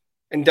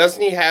 And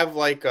doesn't he have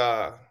like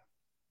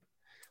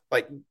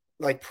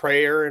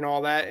prayer and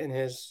all that in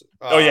his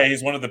oh yeah,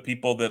 he's one of the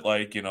people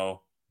that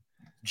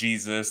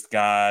Jesus,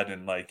 God,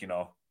 and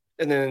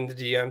and then in the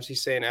DMs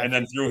he's saying and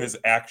then through his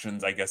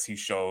actions, I guess he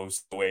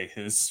shows the way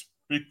his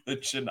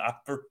religion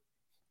operates.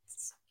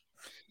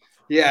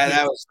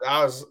 Yeah,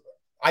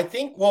 I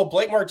think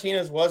Blake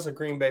Martinez was a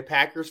Green Bay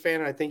Packers fan,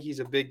 and I think he's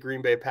a big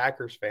Green Bay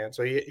Packers fan.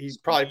 So he's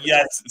probably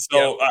yes.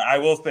 So yeah. I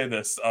will say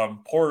this: the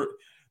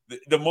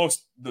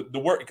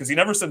word, because he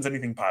never sends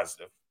anything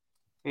positive.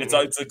 Mm-hmm.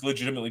 It's like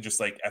legitimately just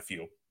like F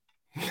you.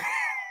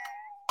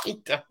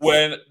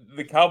 When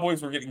the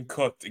Cowboys were getting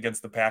cooked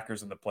against the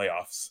Packers in the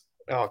playoffs,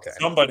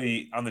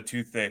 somebody on the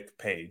Too Thick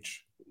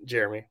page,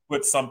 Jeremy,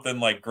 put something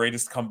like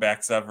greatest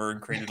comebacks ever and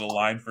created a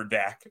line for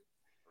Dak,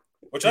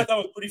 which I thought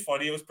was pretty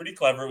funny. It was pretty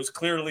clever. It was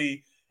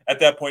clearly,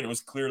 at that point,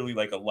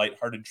 like a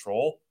lighthearted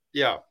troll.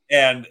 Yeah.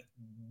 And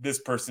this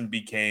person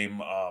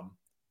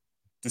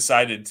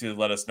decided to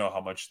let us know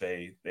how much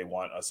they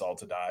want us all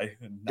to die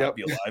and not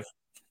be alive.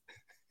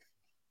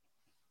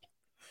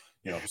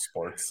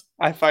 Sports.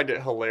 I find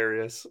it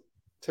hilarious,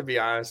 to be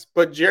honest.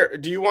 But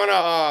Jared, do you want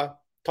to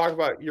talk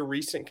about your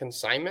recent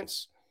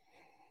consignments?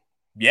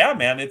 Yeah,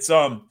 man. It's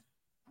I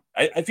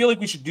feel like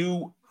we should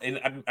do,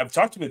 and I've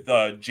talked with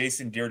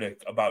Jason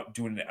Deerdick about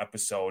doing an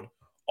episode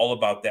all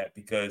about that,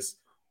 because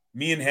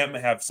me and him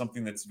have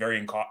something that's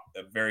very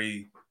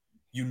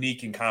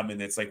unique in common.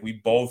 It's like we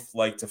both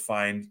like to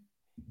find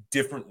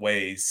different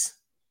ways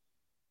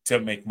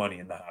to make money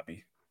in the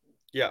hobby.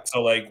 Yeah.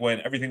 So like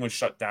when everything was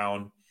shut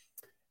down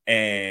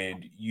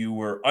and you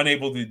were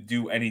unable to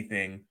do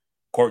anything,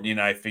 Courtney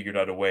and I figured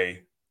out a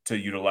way to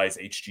utilize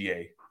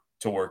HGA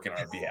to work in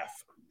our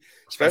behalf.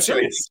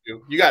 Especially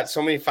YouTube. You got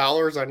so many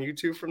followers on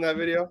YouTube from that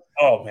video.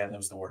 Oh man, that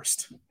was the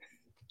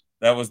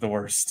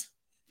worst.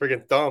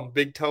 Freaking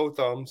big toe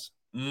thumbs.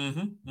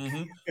 Mm-hmm.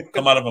 Mm-hmm.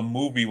 Come out of a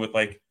movie with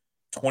like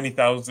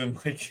 20,000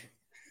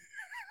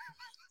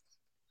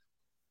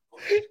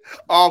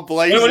 all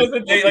blazing. What is the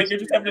day? Like you're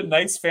just having a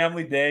nice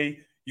family day.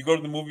 You go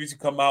to the movies, you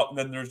come out, and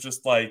then there's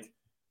just like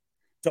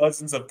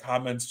dozens of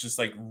comments, just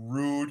like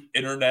rude,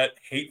 internet,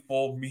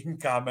 hateful, mean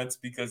comments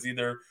because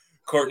either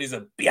Courtney's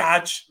a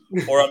biatch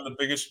or I'm the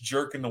biggest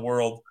jerk in the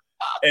world.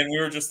 And we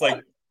were just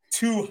like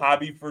two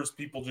hobby first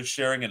people just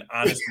sharing an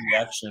honest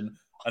reaction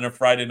on a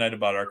Friday night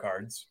about our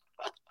cards.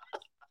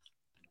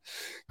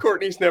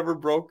 Courtney's never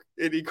broke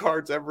any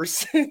cards ever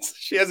since.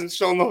 She hasn't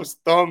shown those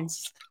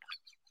thumbs.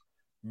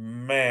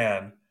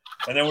 Man.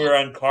 And then we were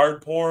on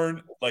card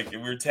porn. Like we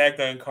were tagged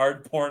on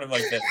card porn. I'm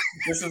like,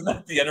 this is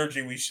not the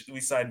energy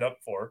we signed up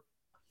for.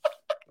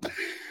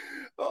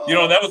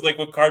 That was like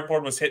what card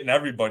porn was hitting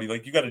everybody.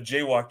 Like you got a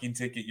jaywalking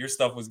ticket, your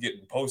stuff was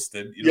getting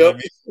posted. You know what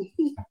I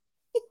mean?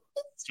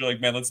 So you're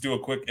like, man, let's do a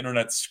quick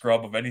internet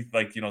scrub of any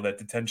that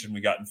detention we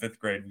got in 5th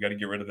grade. We got to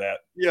get rid of that.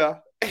 Yeah.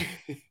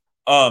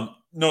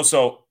 No,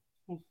 so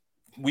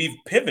we've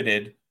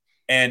pivoted,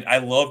 and I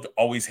loved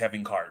always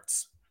having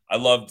cards. I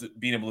loved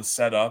being able to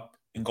set up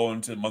and go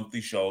into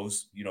monthly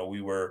shows.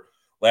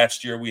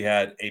 Last year we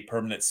had a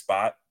permanent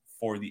spot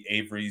for the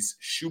Avery's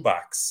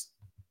shoebox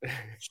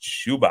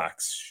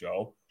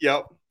show.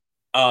 Yep.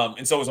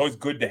 And so it was always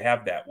good to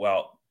have that.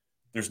 Well,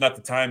 there's not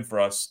the time for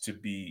us to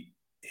be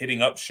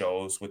hitting up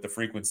shows with the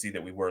frequency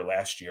that we were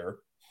last year.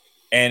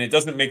 And it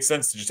doesn't make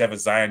sense to just have a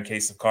Zion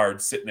case of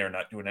cards sitting there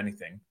not doing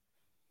anything.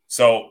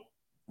 So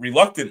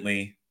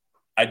reluctantly,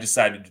 I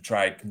decided to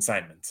try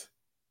consignment.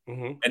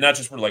 Mm-hmm. And not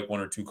just for like 1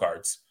 or 2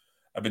 cards.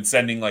 I've been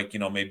sending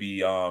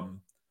maybe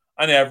on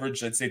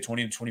average, I'd say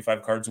 20 to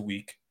 25 cards a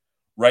week.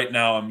 Right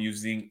now, I'm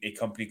using a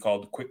company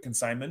called Quick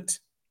Consignment.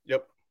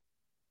 Yep.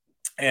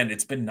 And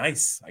it's been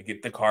nice. I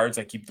get the cards.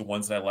 I keep the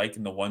ones that I like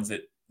and the ones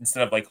that,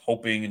 instead of like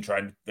hoping and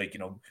trying to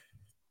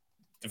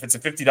if it's a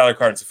 $50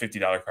 card, it's a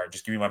 $50 card.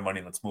 Just give me my money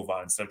and let's move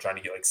on, instead of trying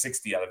to get like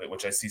 60 out of it,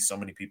 which I see so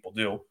many people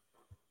do.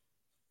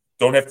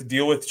 Don't have to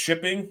deal with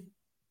shipping.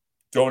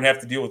 Don't have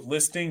to deal with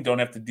listing. Don't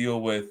have to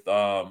deal with,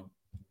 all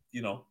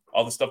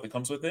the stuff that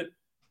comes with it.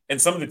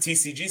 And some of the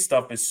TCG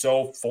stuff is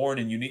so foreign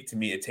and unique to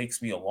me, it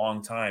takes me a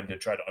long time to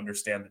try to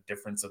understand the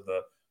difference of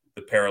the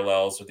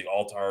parallels or the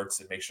alt arts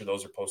and make sure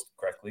those are posted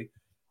correctly.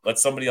 Let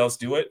somebody else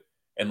do it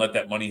and let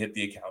that money hit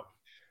the account.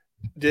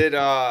 Did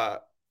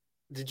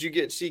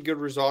you see good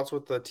results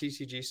with the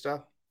TCG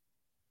stuff?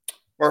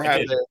 Or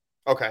have they?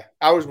 Okay.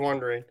 I was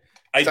wondering.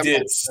 I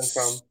did.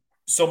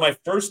 So my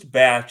first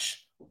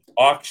batch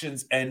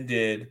auctions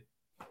ended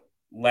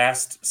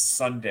last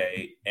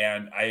Sunday,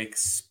 and I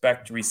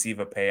expect to receive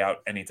a payout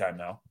anytime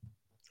now.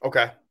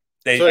 Okay.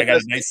 I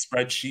got a nice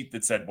spreadsheet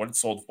that said what it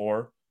sold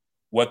for,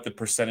 what the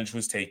percentage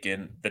was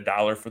taken, the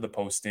dollar for the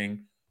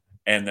posting,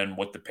 and then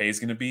what the pay is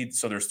going to be.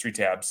 So there's 3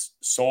 tabs: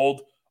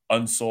 sold,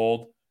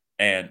 unsold,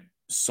 and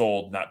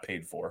sold, not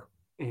paid for.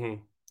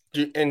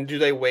 Mm-hmm. Do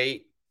they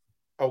wait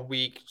a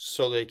week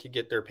so they could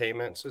get their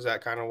payments? Is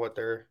that kind of what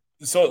they're?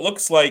 So it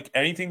looks like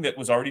anything that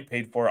was already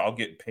paid for, I'll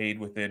get paid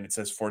within, it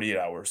says 48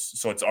 hours.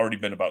 So it's already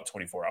been about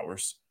 24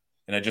 hours.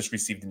 And I just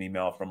received an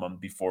email from them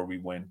before we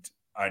went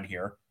on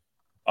here.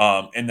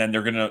 And then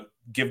they're going to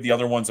give the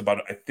other ones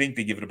I think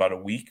they give it about a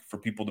week for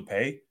people to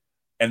pay.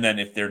 And then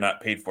if they're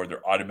not paid for,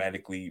 they're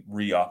automatically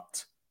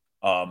re-upped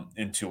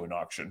into an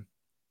auction.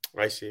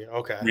 I see.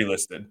 Okay.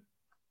 Relisted.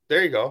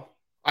 There you go.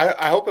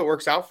 I hope it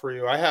works out for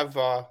you. I have,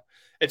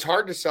 it's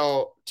hard to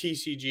sell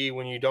TCG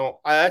when you don't.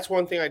 That's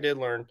one thing I did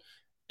learn.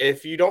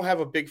 If you don't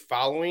have a big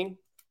following,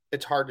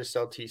 it's hard to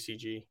sell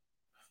TCG.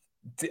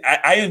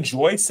 I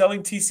enjoy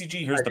selling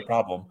TCG. Here's the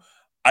problem.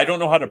 I don't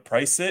know how to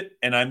price it,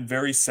 and I'm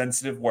very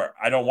sensitive where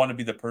I don't want to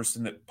be the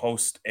person that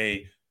posts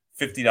a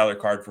 $50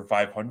 card for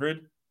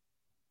 $500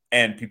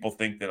 and people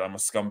think that I'm a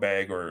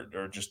scumbag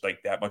or just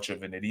like that much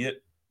of an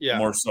idiot,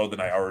 more so than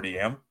I already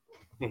am.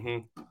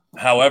 Mm-hmm.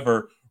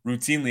 However,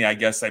 routinely, I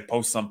guess I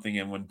post something,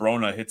 and when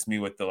Brona hits me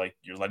with the, like,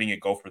 you're letting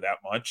it go for that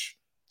much,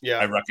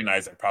 I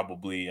recognize I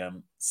probably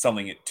am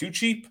selling it too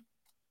cheap.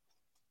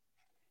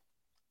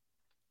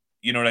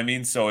 You know what I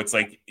mean? So it's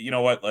like, you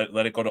know what?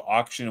 Let it go to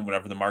auction, and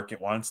whatever the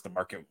market wants,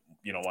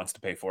 wants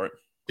to pay for it.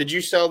 Did you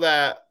sell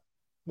that?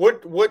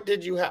 What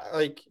did you have?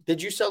 Like,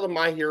 did you sell the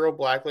My Hero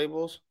Black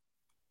Labels?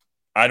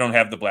 I don't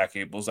have the Black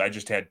Labels. I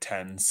just had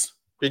 10s.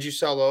 Did you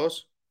sell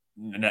those?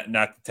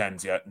 Not the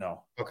 10s yet.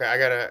 No. Okay, I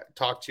gotta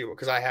talk to you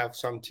because I have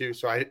some too.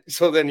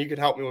 So then you could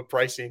help me with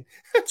pricing.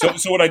 so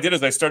what I did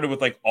is I started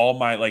with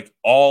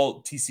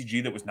all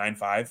TCG that was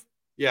 9.5.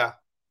 Yeah.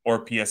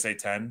 Or PSA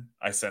 10.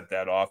 I sent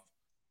that off.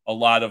 A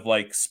lot of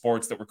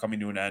sports that were coming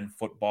to an end,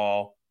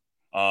 football,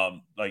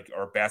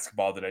 or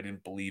basketball that I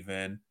didn't believe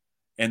in.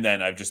 And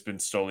then I've just been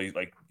slowly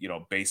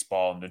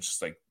baseball, and then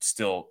just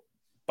still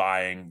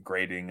buying,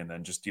 grading, and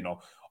then just,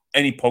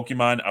 any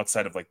Pokemon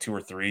outside of 2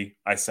 or 3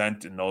 I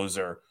sent. And those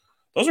are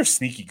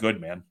sneaky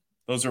good, man.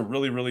 Those are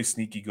really, really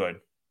sneaky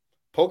good.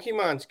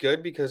 Pokemon's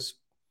good because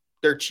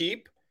they're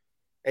cheap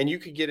and you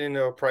could get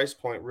into a price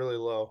point really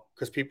low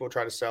because people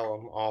try to sell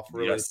them off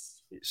really.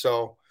 Yes.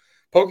 So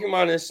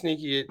Pokemon is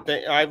sneaky.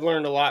 I've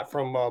learned a lot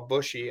from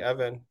Bushy,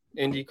 Evan,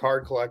 indie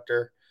card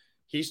collector.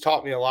 He's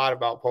taught me a lot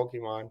about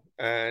Pokemon,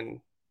 and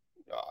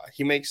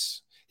he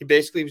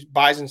basically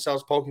buys and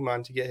sells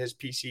Pokemon to get his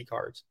PC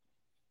cards.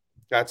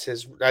 That's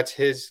his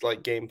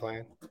game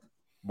plan.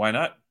 Why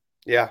not?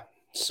 Yeah.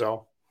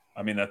 So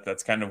I mean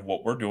that's kind of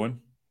what we're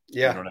doing.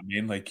 Yeah. You know what I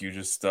mean? Like, you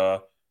just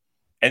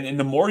and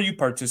the more you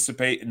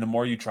participate and the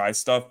more you try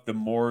stuff, the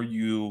more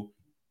you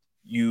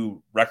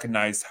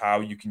recognize how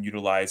you can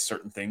utilize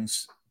certain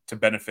things to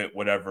benefit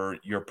whatever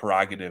your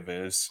prerogative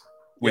is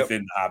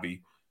within the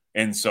hobby.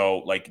 And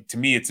so, to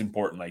me, it's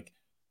important.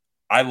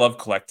 I love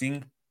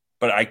collecting,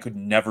 but I could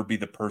never be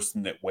the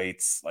person that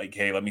waits,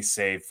 hey, let me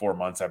save 4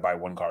 months, I buy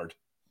one card.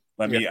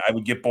 I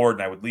would get bored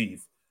and I would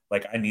leave.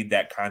 I need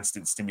that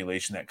constant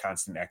stimulation, that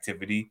constant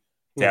activity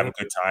to have a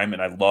good time.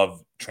 And I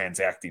love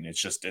transacting.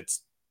 It's just,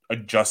 it's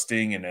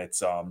adjusting, and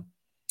it's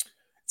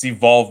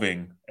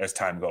evolving as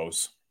time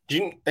goes.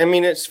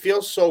 It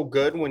feels so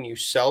good when you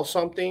sell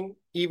something,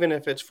 even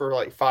if it's for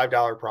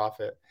 $5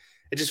 profit.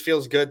 It just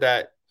feels good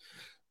that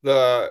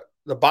the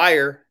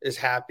buyer is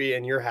happy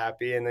and you're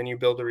happy, and then you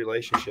build a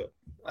relationship.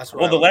 That's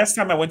what. Well, the last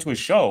time I went to a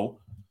show,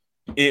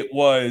 it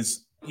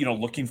was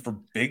looking for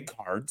big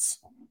cards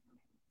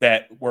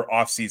that were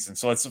off season.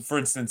 So let's, for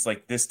instance,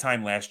 this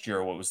time last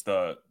year, what was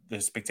the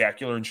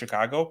Spectacular in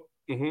Chicago?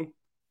 Mm-hmm.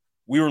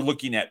 We were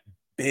looking at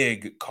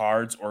big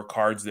cards, or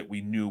cards that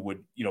we knew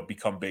would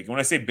become big. And when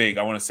I say big,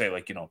 I want to say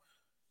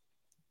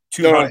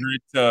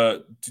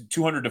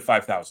 200 to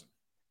 5,000.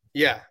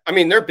 Yeah,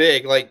 they're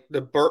big.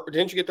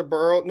 Didn't you get the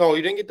Burrow? No,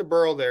 you didn't get the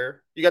Burrow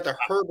there. You got the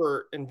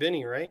Herbert and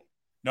Vinny, right?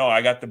 No,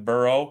 I got the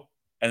Burrow,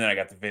 and then I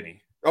got the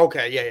Vinny.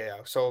 Okay, yeah.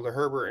 So the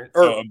Herbert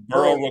a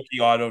Burrow rookie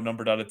auto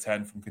numbered out of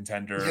 10 from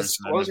Contenders,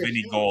 and then the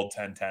Vinny Gold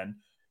 10/10.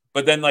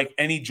 But then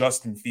any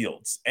Justin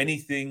Fields,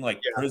 anything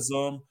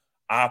Prism,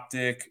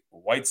 Optic,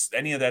 Whites,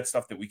 any of that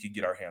stuff that we could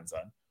get our hands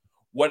on.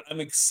 What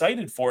I'm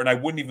excited for, and I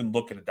wouldn't even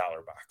look at a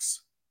dollar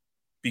box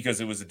because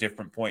it was a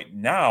different point.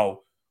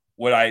 Now,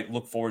 what I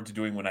look forward to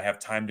doing when I have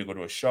time to go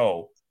to a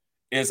show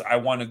is I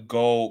want to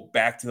go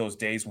back to those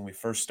days when we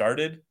first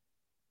started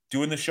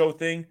doing the show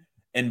thing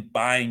and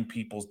buying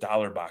people's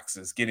dollar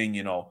boxes, getting,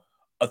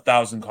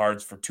 1,000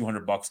 cards for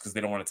 $200 because they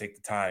don't want to take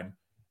the time.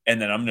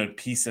 And then I'm going to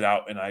piece it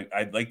out. And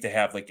I'd like to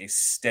have a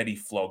steady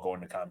flow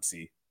going to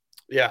COMC.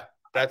 Yeah.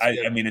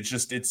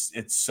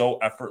 It's so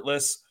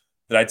effortless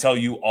that I tell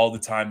you all the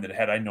time that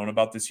had I known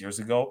about this years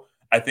ago,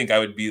 I think I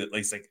would be at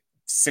least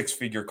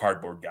 6-figure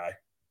cardboard guy.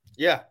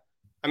 Yeah.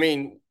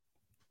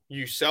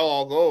 You sell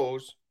all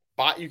those,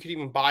 you could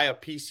even buy a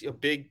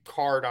big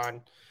card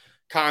on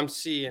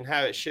COMC and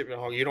have it shipped at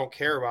home. You don't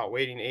care about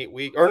waiting 8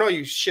 weeks, or no,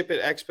 you ship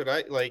it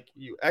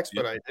you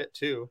expedite it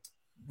too.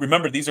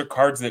 Remember, these are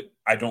cards that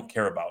I don't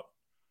care about.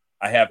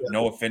 I have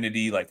no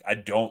affinity. I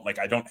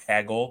don't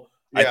haggle.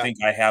 Yeah. I think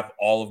I have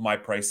all of my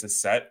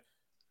prices set.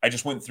 I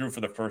just went through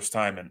for the first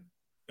time, and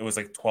it was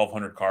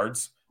 1,200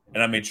 cards.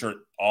 and I made sure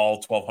all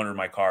 1,200 of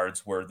my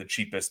cards were the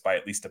cheapest by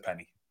at least a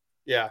penny.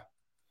 Yeah.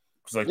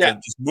 Because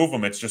just move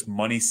them. It's just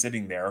money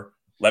sitting there.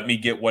 Let me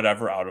get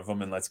whatever out of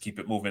them, and let's keep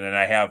it moving. And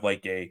I have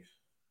like an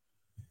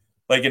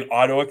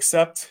auto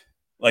accept.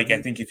 Like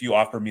I think if you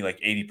offer me like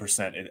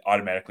 80%, it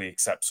automatically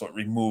accepts, so it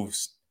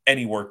removes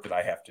any work that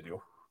I have to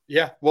do.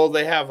 Yeah. Well,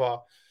 they have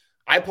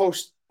I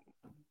post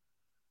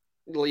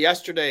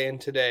yesterday and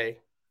today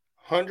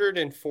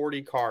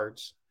 140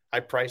 cards. I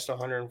priced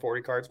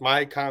 140 cards.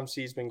 My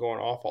COMC has been going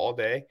off all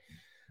day.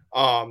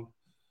 And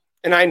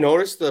I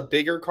noticed the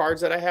bigger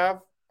cards that I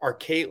have are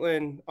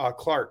Caitlin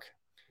Clark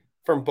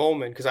from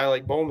Bowman, because I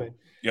like Bowman.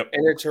 Yep.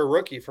 And it's her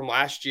rookie from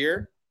last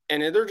year.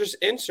 And they're just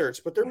inserts,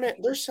 but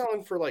they're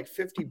selling for like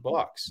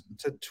 $50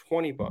 to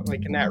 $20,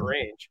 like in that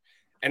range.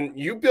 And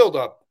you build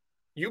up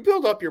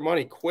your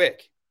money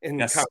quick in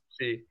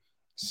COMC.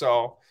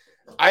 So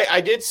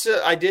I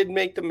did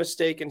make the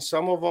mistake, and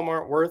some of them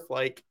aren't worth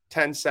like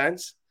 10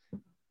 cents.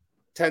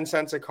 10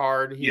 cents a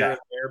card here and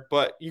there,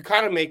 but you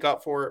kind of make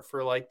up for it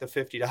for like the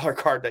 $50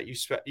 card that you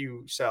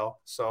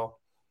sell. So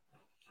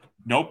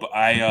nope,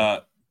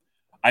 I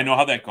know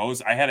how that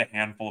goes. I had a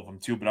handful of them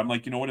too, but I'm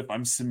like, you know what, if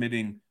I'm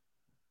submitting,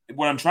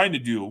 what I'm trying to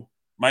do,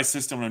 my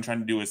system, what I'm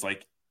trying to do is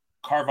like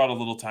carve out a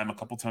little time a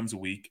couple times a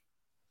week,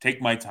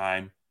 take my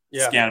time,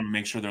 scan them, and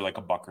make sure they're like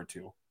 $1 or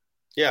 $2.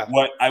 Yeah.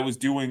 What I was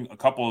doing, a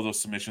couple of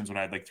those submissions when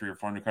I had like 300 or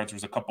 400 cards, there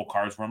was a couple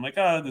cards where I'm like,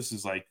 this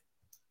is like,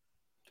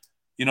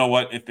 you know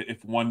what?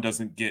 If one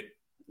doesn't get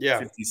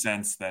 50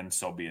 cents, then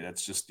so be it.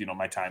 It's just,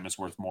 my time is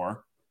worth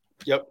more.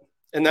 Yep.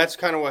 And that's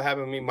kind of what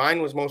happened to me.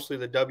 Mine was mostly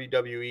the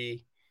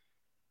WWE.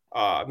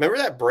 Remember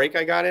that break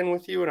I got in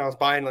with you and I was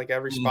buying like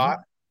every spot?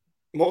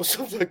 Most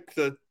of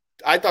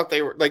I thought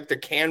they were like the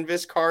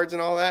canvas cards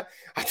and all that.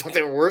 I thought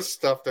they were worth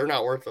stuff. They're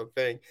not worth a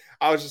thing.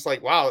 I was just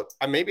like, wow,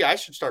 maybe I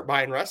should start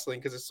buying wrestling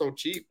because it's so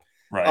cheap.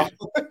 Right.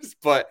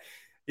 But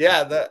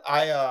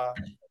yeah,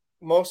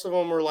 most of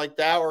them were like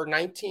that, or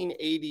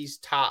 1980s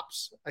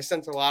tops. I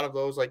sent a lot of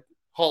those like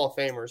Hall of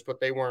Famers,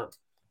 but they weren't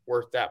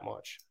worth that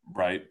much.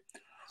 Right.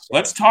 So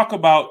let's talk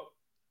about,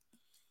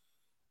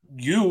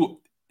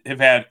 you have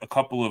had a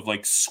couple of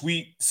like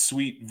sweet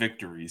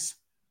victories.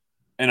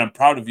 And I'm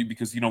proud of you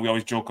because, we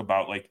always joke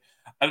about like,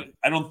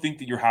 I don't think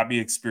that your hobby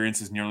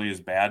experience is nearly as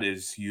bad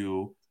as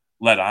you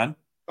let on.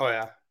 Oh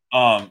yeah.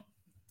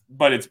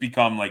 But it's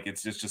become like,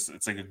 it's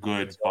like a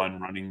good, fun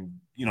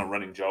running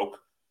joke.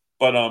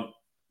 But,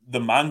 the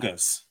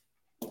mangas.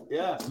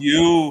 Yeah.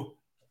 You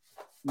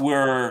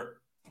and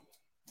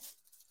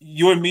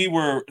me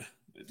were,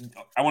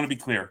 I want to be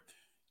clear.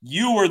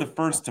 You were the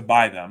first to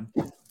buy them.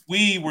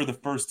 We were the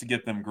first to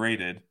get them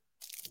graded.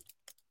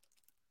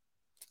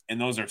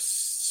 And those are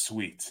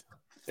sweet.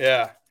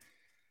 Yeah.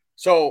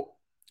 So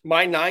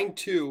my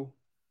 9-2,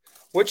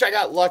 which I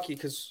got lucky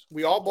because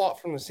we all bought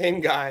from the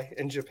same guy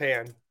in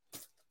Japan.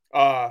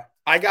 I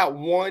got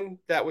one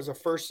that was a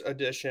first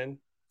edition,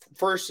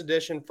 first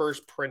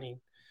printing.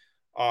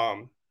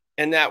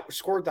 And that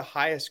scored the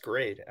highest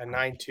grade, a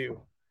 9.2.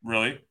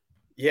 Really?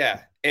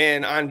 Yeah.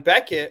 And on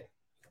Beckett,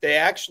 they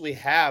actually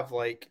have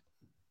like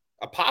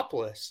a pop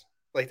list,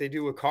 like they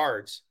do with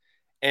cards.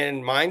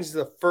 And mine's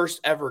the first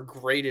ever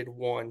graded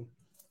one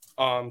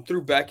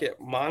through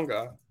Beckett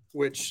Manga,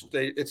 which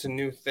it's a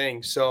new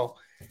thing. So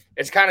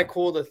it's kind of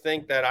cool to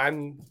think that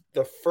I'm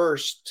the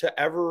first to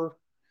ever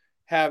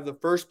have the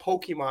first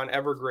Pokemon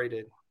ever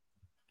graded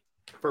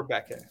for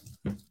Beckett.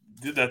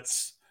 Dude,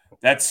 that's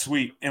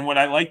sweet. And what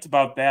I liked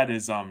about that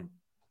is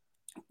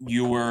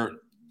you were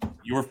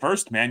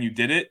first, man. You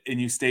did it and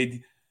you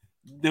stayed.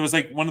 There was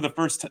like one of the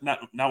first, not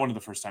one of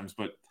the first times,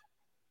 but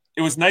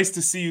it was nice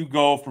to see you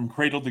go from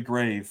cradle to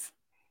grave.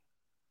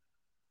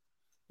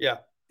 Yeah.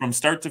 From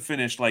start to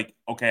finish, like,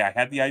 okay, I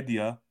had the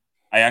idea.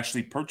 I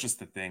actually purchased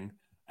the thing.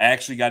 I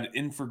actually got it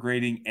in for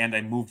grading and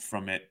I moved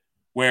from it.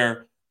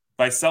 Where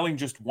by selling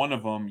just one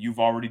of them, you've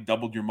already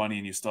doubled your money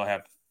and you still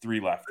have 3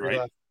 left,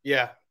 right?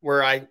 Yeah.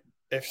 Where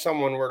if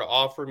someone were to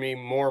offer me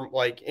more,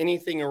 like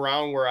anything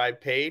around where I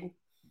paid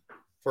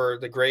for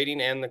the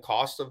grading and the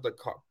cost of the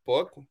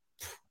book,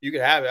 you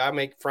could have it. I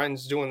make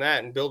friends doing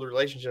that and build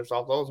relationships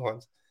off those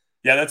ones.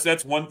 Yeah,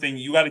 that's one thing.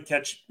 You got to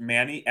catch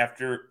Manny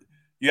after.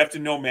 You have to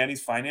know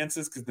Manny's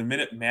finances, because the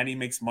minute Manny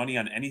makes money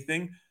on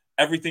anything,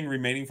 everything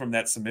remaining from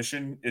that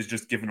submission is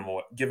just given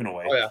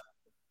away. Oh, yeah.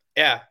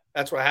 Yeah,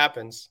 that's what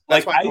happens.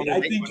 That's like, I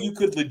think you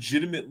could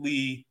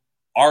legitimately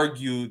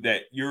argue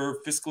that you're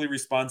fiscally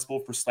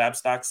responsible for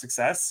Slabstock's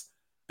success,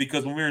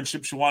 because when we were in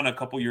Shipshewana a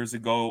couple years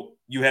ago,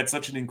 you had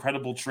such an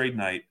incredible trade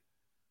night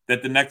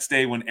that the next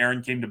day when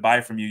Aaron came to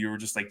buy from you, you were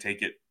just like,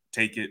 take it.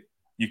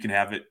 You can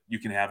have it.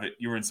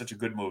 You were in such a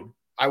good mood.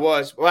 I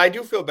was. Well, I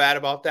do feel bad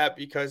about that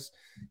because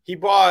he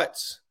bought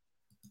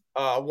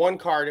one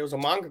card. It was a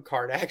manga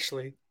card,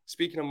 actually,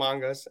 speaking of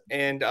mangas.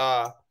 And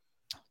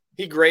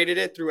he graded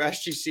it through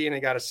SGC and it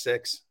got a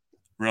 6.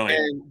 Really?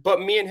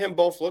 But me and him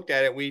both looked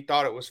at it. We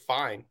thought it was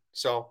fine.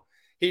 So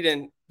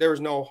there was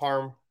no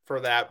harm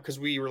for that because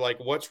we were like,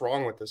 what's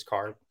wrong with this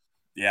card?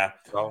 Yeah.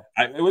 So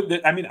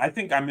I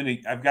think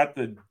I've got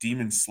the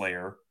Demon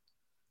Slayer.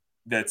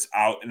 that's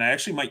out, and I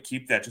actually might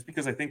keep that just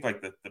because I think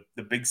like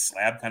the big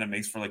slab kind of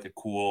makes for like a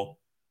cool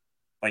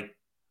like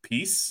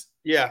piece.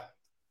 Yeah.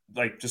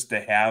 Like just to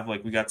have,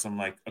 like we got some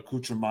like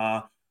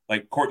accoutrement.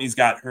 Like Courtney's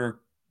got her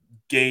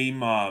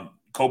game,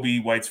 Kobe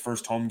White's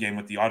first home game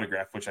with the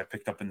autograph, which I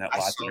picked up in that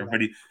lot.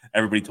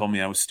 Everybody told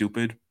me I was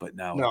stupid, but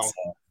now it's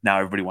now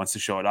everybody wants to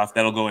show it off.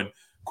 That'll go in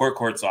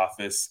Court's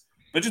office,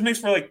 but it just makes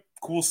for like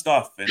cool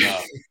stuff. And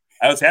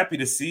I was happy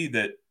to see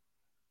that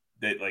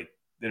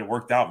it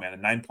worked out, man. A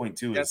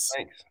 9.2 is.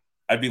 Thanks.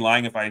 I'd be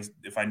lying if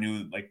I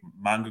knew like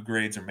manga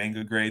grades or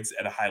manga grades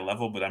at a high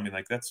level, but I mean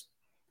like that's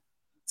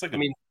a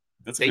good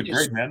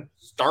grade, man.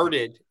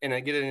 Started and I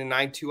get it in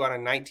 9.2 on a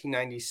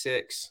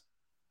 1996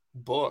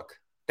 book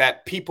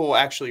that people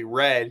actually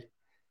read.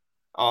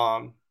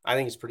 I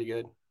think it's pretty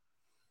good.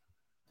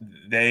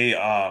 They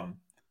I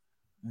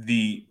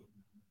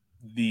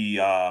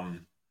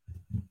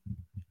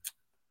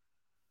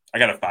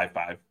got a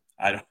 5.5.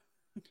 I don't.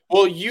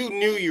 Well, you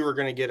knew you were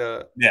going to get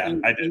a. Yeah,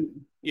 I did.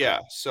 Yeah,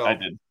 so I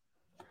did.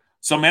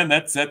 So, man,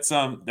 that's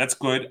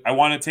good. I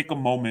want to take a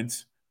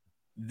moment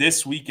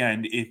this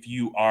weekend. If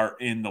you are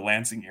in the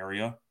Lansing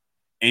area,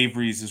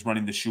 Avery's is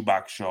running the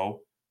Shoebox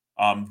Show,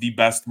 the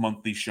best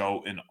monthly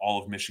show in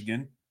all of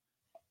Michigan.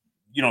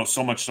 You know,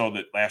 so much so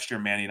that last year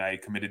Manny and I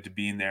committed to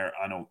being there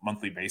on a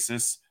monthly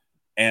basis,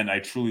 and I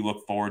truly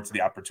look forward to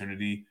the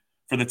opportunity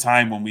for the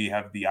time when we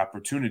have the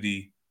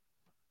opportunity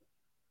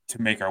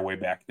to make our way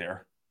back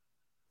there.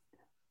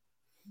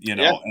 You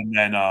know, and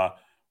then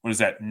what is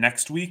that,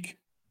 next week?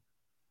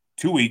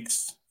 2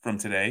 weeks from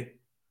today,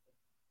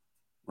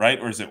 right?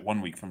 Or is it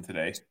 1 week from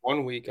today?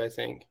 1 week, I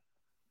think.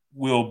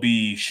 Will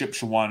be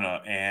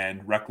Shipshawana,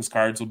 and Reckless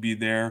Cards will be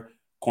there.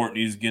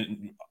 Courtney's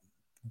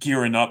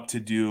gearing up to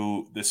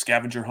do the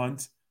scavenger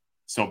hunt.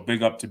 So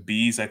big up to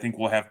Bees. I think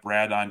we'll have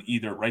Brad on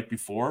either right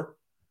before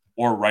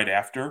or right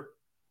after.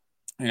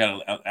 I got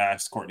to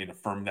ask Courtney to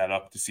firm that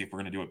up to see if we're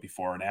going to do it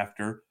before and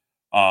after.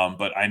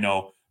 But I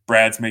know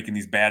Brad's making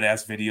these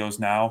badass videos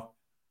now.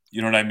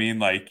 You know what I mean?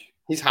 Like,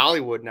 he's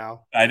Hollywood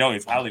now. I know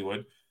he's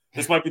Hollywood.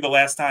 This might be the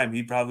last time.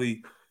 He's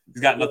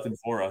got nothing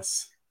for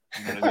us.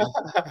 You know what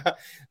I mean?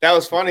 That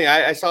was funny.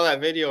 I saw that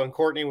video and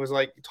Courtney was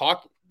like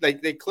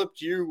like they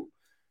clipped your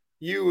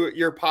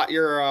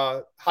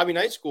hobby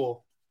night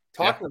school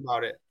talking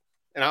about it.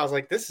 And I was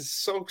like, this is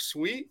so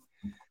sweet.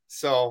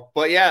 So,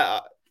 but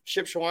yeah,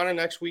 Shipshawana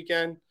next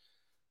weekend.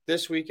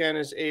 This weekend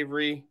is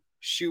Avery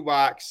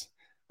Shoebox.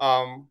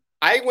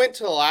 I went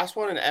to the last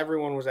one and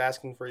everyone was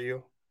asking for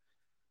you.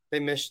 They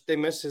missed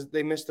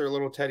their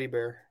little teddy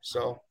bear.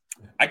 So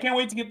I can't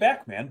wait to get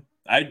back, man.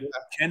 I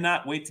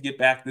cannot wait to get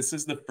back. This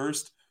is the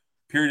first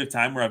period of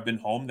time where I've been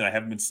home that I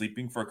haven't been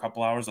sleeping for a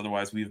couple hours.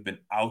 Otherwise, we've been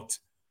out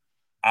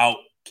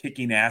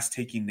kicking ass,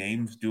 taking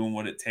names, doing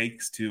what it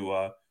takes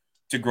to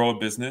grow a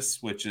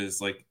business, which is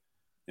like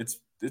it's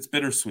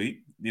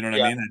bittersweet. You know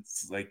what I mean?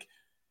 It's like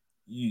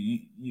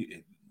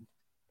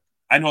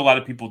I know a lot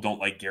of people don't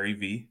like Gary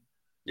Vee.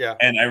 Yeah.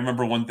 And I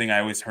remember one thing I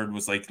always heard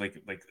was like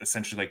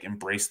essentially like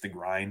embrace the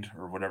grind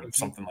or whatever,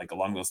 something like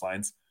along those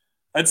lines.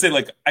 I'd say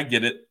like I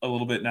get it a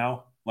little bit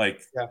now.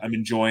 Like I'm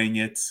enjoying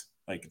it.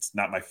 Like it's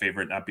not my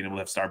favorite not being able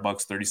to have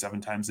Starbucks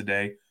 37 times a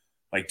day.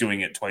 Like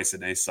doing it twice a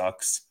day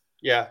sucks.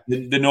 Yeah.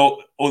 The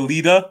no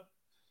Olita,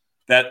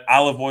 that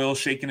olive oil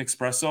shaken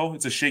espresso.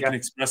 It's a shaken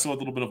espresso with a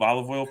little bit of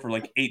olive oil for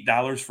like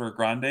 $8 for a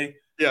grande.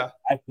 Yeah.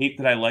 I hate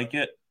that I like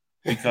it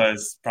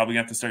because probably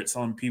gonna have to start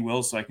selling P.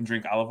 Wills so I can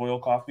drink olive oil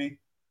coffee.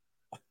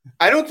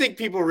 I don't think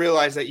people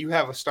realize that you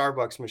have a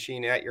Starbucks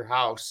machine at your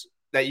house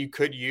that you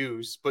could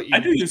use, but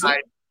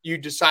you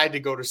decide to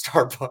go to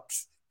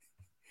Starbucks.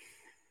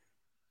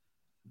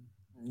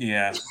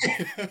 Yeah.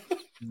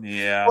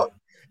 Yeah. Well,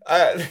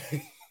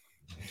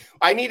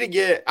 I need to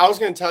get, I was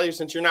going to tell you,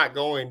 since you're not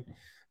going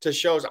to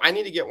shows, I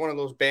need to get one of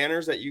those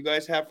banners that you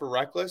guys have for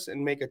Reckless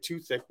and make a too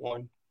thick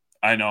one.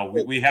 I know.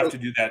 We have to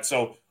do that.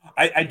 So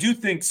I do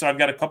think, so I've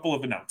got a couple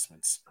of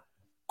announcements.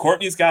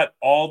 Courtney's got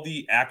all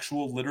the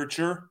actual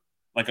literature,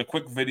 like a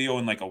quick video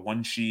and like a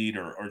one sheet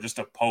or just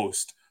a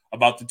post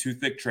about the too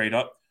thick trade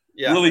up.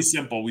 Yeah. Really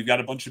simple. We've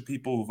got a bunch of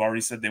people who've already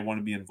said they want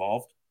to be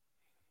involved.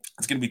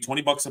 It's going to be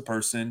 $20 a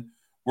person.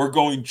 We're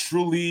going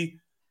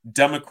truly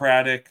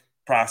democratic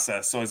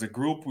process. So as a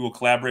group, we will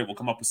collaborate. We'll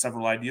come up with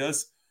several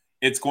ideas.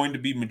 It's going to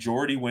be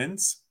majority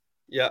wins.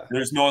 Yeah.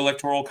 There's no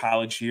electoral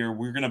college here.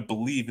 We're going to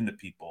believe in the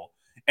people.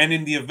 And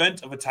in the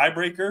event of a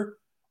tiebreaker,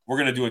 we're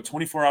going to do a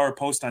 24-hour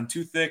post on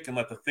Too Thick and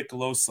let the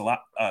Thiccalos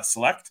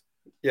select.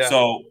 Yeah.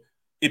 So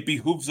it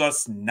behooves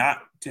us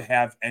not to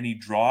have any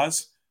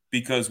draws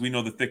because we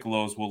know the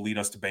Thiccalos will lead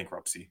us to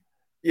bankruptcy.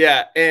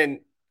 Yeah, and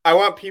I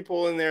want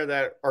people in there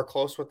that are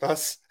close with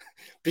us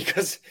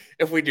because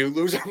if we do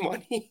lose our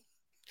money,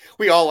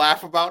 we all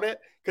laugh about it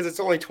because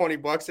it's only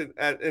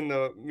 $20 in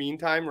the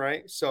meantime,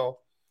 right? So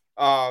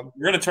we're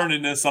going to turn it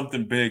into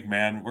something big,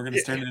 man. We're going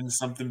to turn it into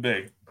something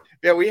big.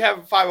 Yeah, we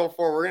have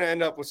 504. We're going to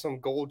end up with some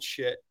gold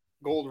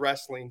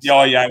wrestling.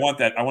 Oh, yeah, I want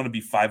that. I want to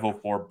be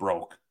 504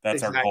 broke.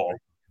 That's our goal.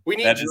 We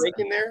need Drake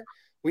in there.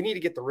 We need to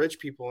get the rich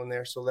people in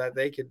there so that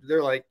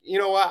they're like, you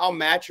know what? I'll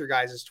match your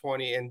guys'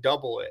 20 and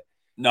double it.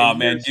 No, And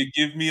man,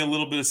 give me a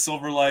little bit of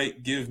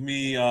Silverlight. Give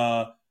me,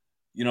 our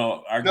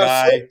no,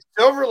 guy.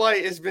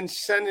 Silverlight has been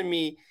sending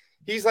me.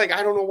 He's like,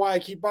 I don't know why I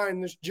keep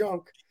buying this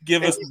junk.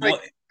 Give And us, he's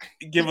like,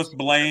 give us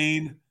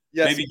Blaine.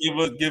 yes, Maybe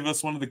give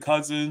us one of the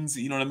cousins.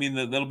 You know what I mean?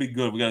 That'll be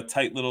good. We got a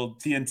tight little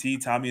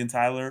TNT, Tommy and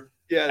Tyler,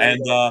 yeah, there and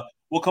you go.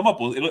 we'll come up.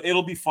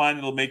 It'll be fun.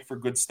 It'll make for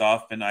good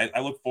stuff, and I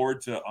look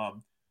forward to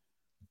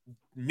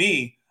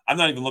me. I'm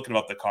not even looking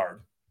about the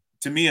card.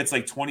 To me, it's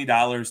like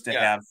 $20 to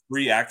have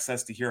free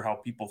access to hear how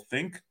people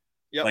think.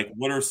 Yep. Like,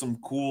 what are some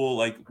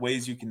cool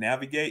ways you can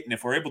navigate? And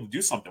if we're able to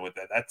do something with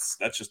it,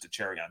 that's just a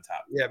cherry on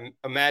top. Yeah,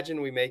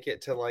 imagine we make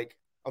it to like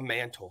a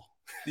mantle.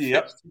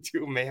 Yep.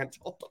 To a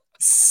mantle.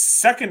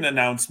 Second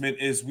announcement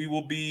is we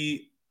will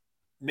be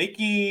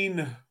making,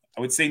 I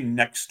would say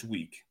next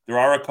week. There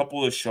are a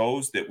couple of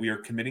shows that we are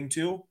committing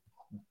to,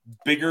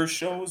 bigger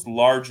shows,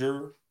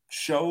 larger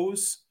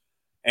shows,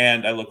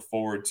 and I look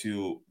forward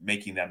to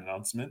making that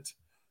announcement.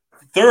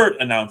 Third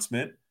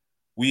announcement,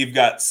 we've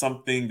got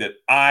something that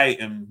I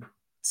am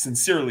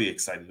sincerely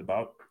excited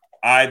about.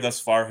 I thus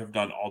far have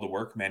done all the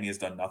work. Manny has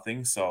done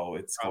nothing, so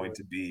it's going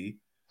to be.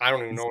 I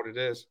don't even know what it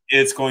is.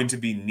 It's going to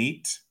be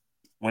neat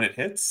when it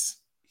hits.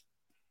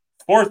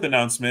 Fourth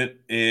announcement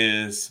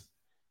is,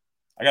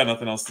 I got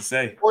nothing else to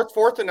say.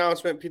 Fourth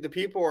announcement. The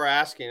people are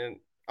asking, and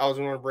I was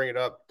going to bring it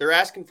up. They're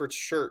asking for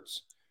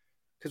shirts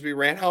because we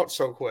ran out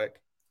so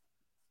quick.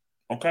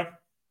 Okay.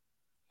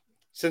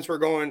 Since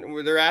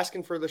they're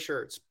asking for the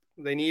shirts.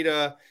 They need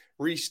a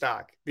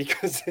restock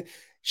because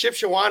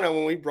Shipshawana,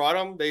 when we brought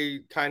them, they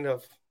kind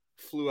of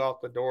flew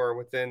out the door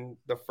within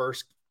the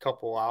first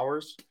couple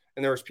hours,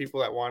 and there was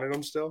people that wanted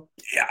them still.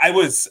 Yeah,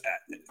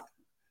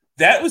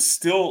 that was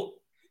still.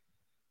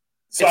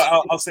 So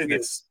I'll say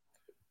this.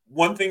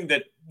 One thing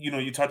that,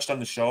 you touched on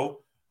the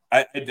show,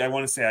 I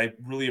want to say I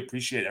really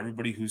appreciate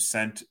everybody who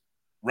sent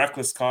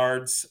Reckless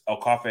cards,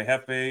 El Cafe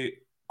Jefe,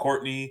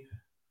 Courtney,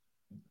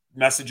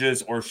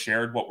 messages, or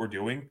shared what we're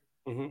doing.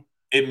 Mm-hmm.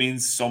 It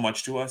means so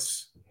much to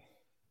us.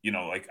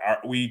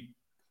 We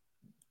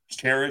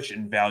cherish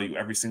and value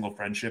every single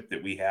friendship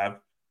that we have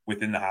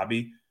within the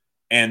hobby,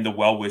 and the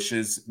well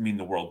wishes mean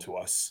the world to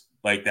us.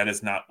 That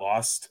is not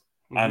lost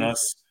on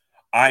us.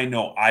 I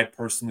know I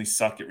personally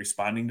suck at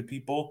responding to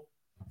people.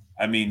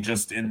 I mean,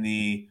 just in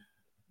the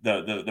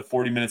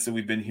 40 minutes that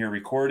we've been here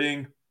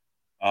recording,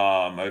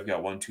 I've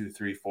got 1, 2,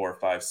 3, 4,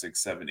 5,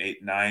 6, 7,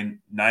 8,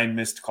 9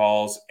 missed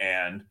calls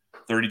and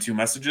 32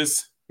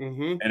 messages.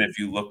 Mm-hmm. And if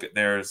you look at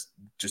there's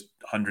just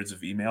hundreds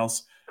of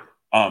emails.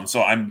 So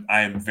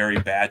I am very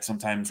bad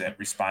sometimes at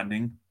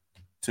responding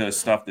to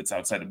stuff that's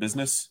outside of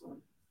business,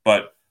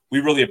 but we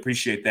really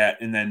appreciate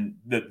that. And then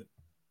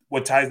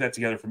what ties that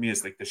together for me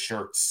is the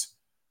shirts.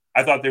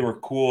 I thought they were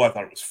cool. I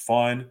thought it was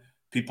fun.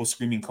 People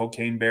screaming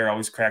Cocaine Bear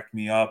always cracked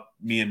me up.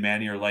 Me and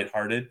Manny are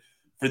lighthearted.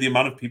 For the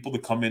amount of people to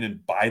come in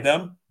and buy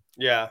them,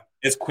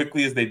 as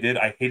quickly as they did,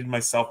 I hated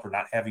myself for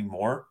not having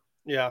more.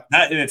 Yeah,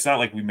 and it's not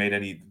like we made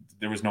any.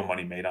 There was no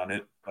money made on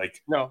it.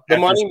 No, the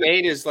money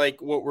made is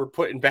what we're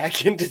putting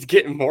back into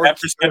getting more.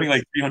 After spending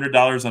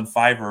 $300 on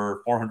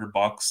Fiverr or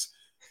 $400,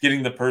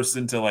 getting the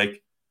person to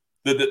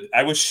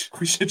I wish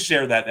we should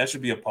share that. That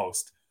should be a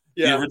post.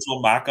 Yeah. The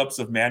original mock-ups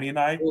of Manny and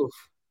I. Oof.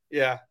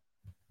 Yeah.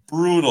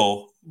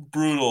 Brutal.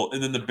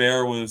 And then the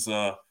bear was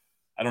I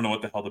don't know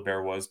what the hell the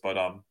bear was, but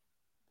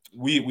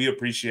we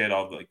appreciate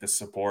all the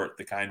support,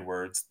 the kind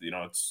words.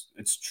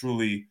 It's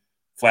truly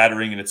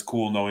flattering, and it's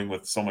cool knowing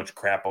with so much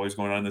crap always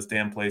going on in this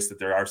damn place that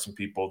there are some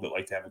people that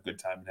like to have a good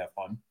time and have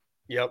fun.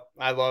 Yep.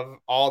 I love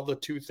all the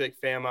Too Thick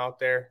fam out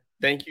there.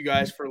 Thank you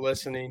guys for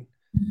listening.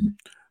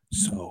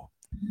 So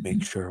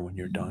make sure when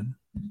you're done,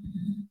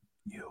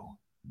 you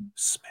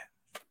smash.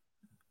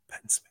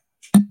 Pen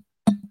smash.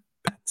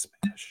 Pen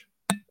smash.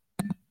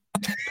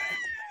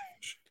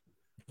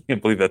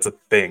 Can't believe that's a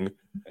thing.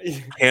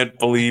 Can't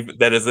believe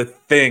that is a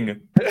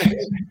thing.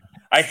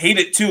 I hate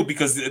it too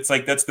because it's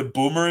that's the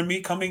boomer in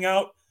me coming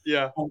out.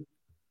 Yeah.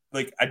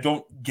 I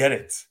don't get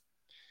it.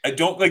 I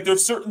don't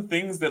there's certain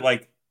things that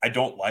I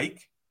don't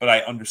like, but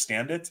I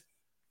understand it.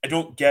 I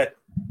don't get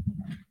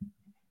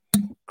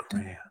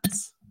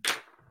crayons.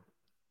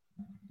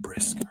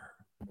 Brisker.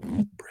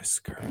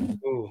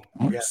 Ooh,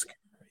 Brisker.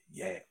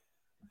 Yeah.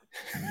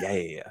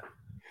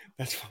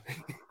 That's funny.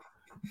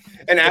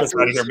 And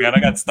after out of here, man, I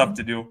got stuff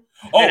to do.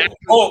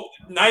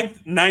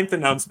 Ninth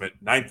announcement.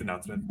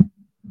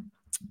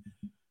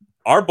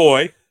 Our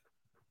boy,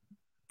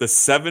 the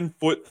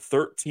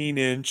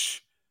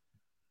 7'13"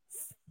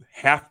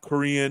 half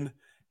Korean,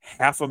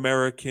 half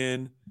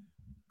American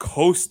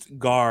Coast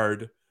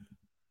Guard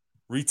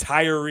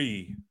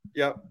retiree.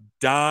 Yep.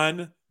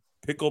 Don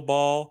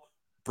Pickleball,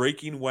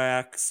 breaking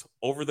wax,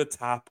 over the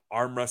top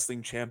arm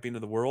wrestling champion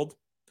of the world,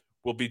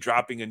 will be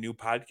dropping a new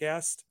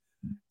podcast.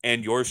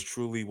 And yours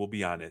truly will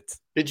be on it.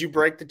 Did you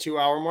break the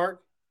 2-hour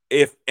mark?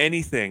 If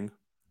anything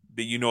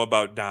that you know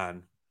about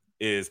Don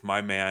is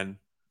my man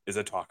is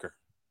a talker.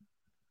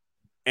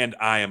 And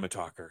I am a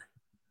talker.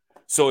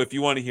 So if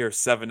you want to hear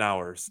 7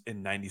 hours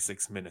and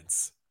 96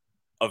 minutes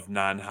of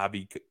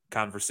non-hobby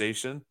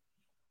conversation,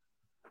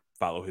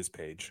 follow his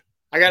page.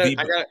 I got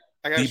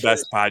The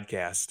best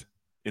podcast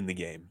in the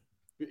game.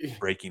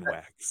 Breaking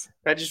Wax.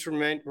 That just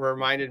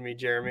reminded me,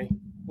 Jeremy.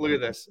 Look at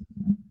this.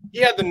 He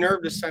had the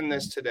nerve to send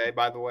this today,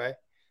 by the way.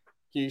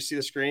 Can you see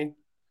the screen?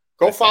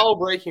 Go follow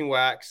Breaking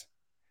Wax.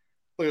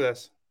 Look at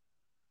this.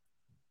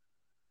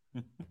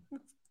 Just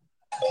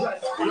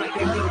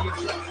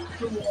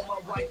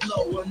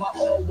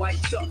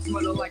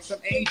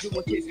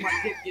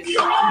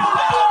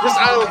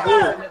out of the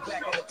blue.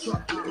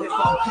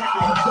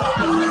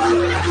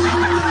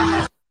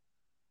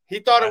 He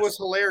thought it was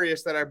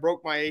hilarious that I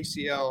broke my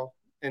ACL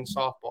in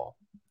softball.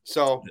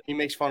 So he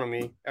makes fun of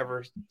me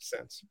ever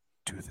since.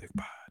 Too thick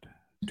pod.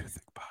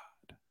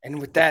 And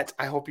with that,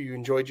 I hope you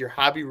enjoyed your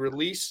hobby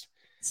release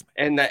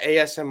and the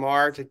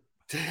ASMR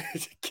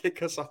to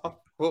kick us off.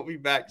 We'll be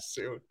back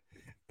soon.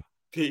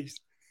 Peace.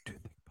 Too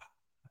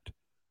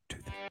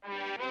thick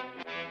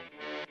pod.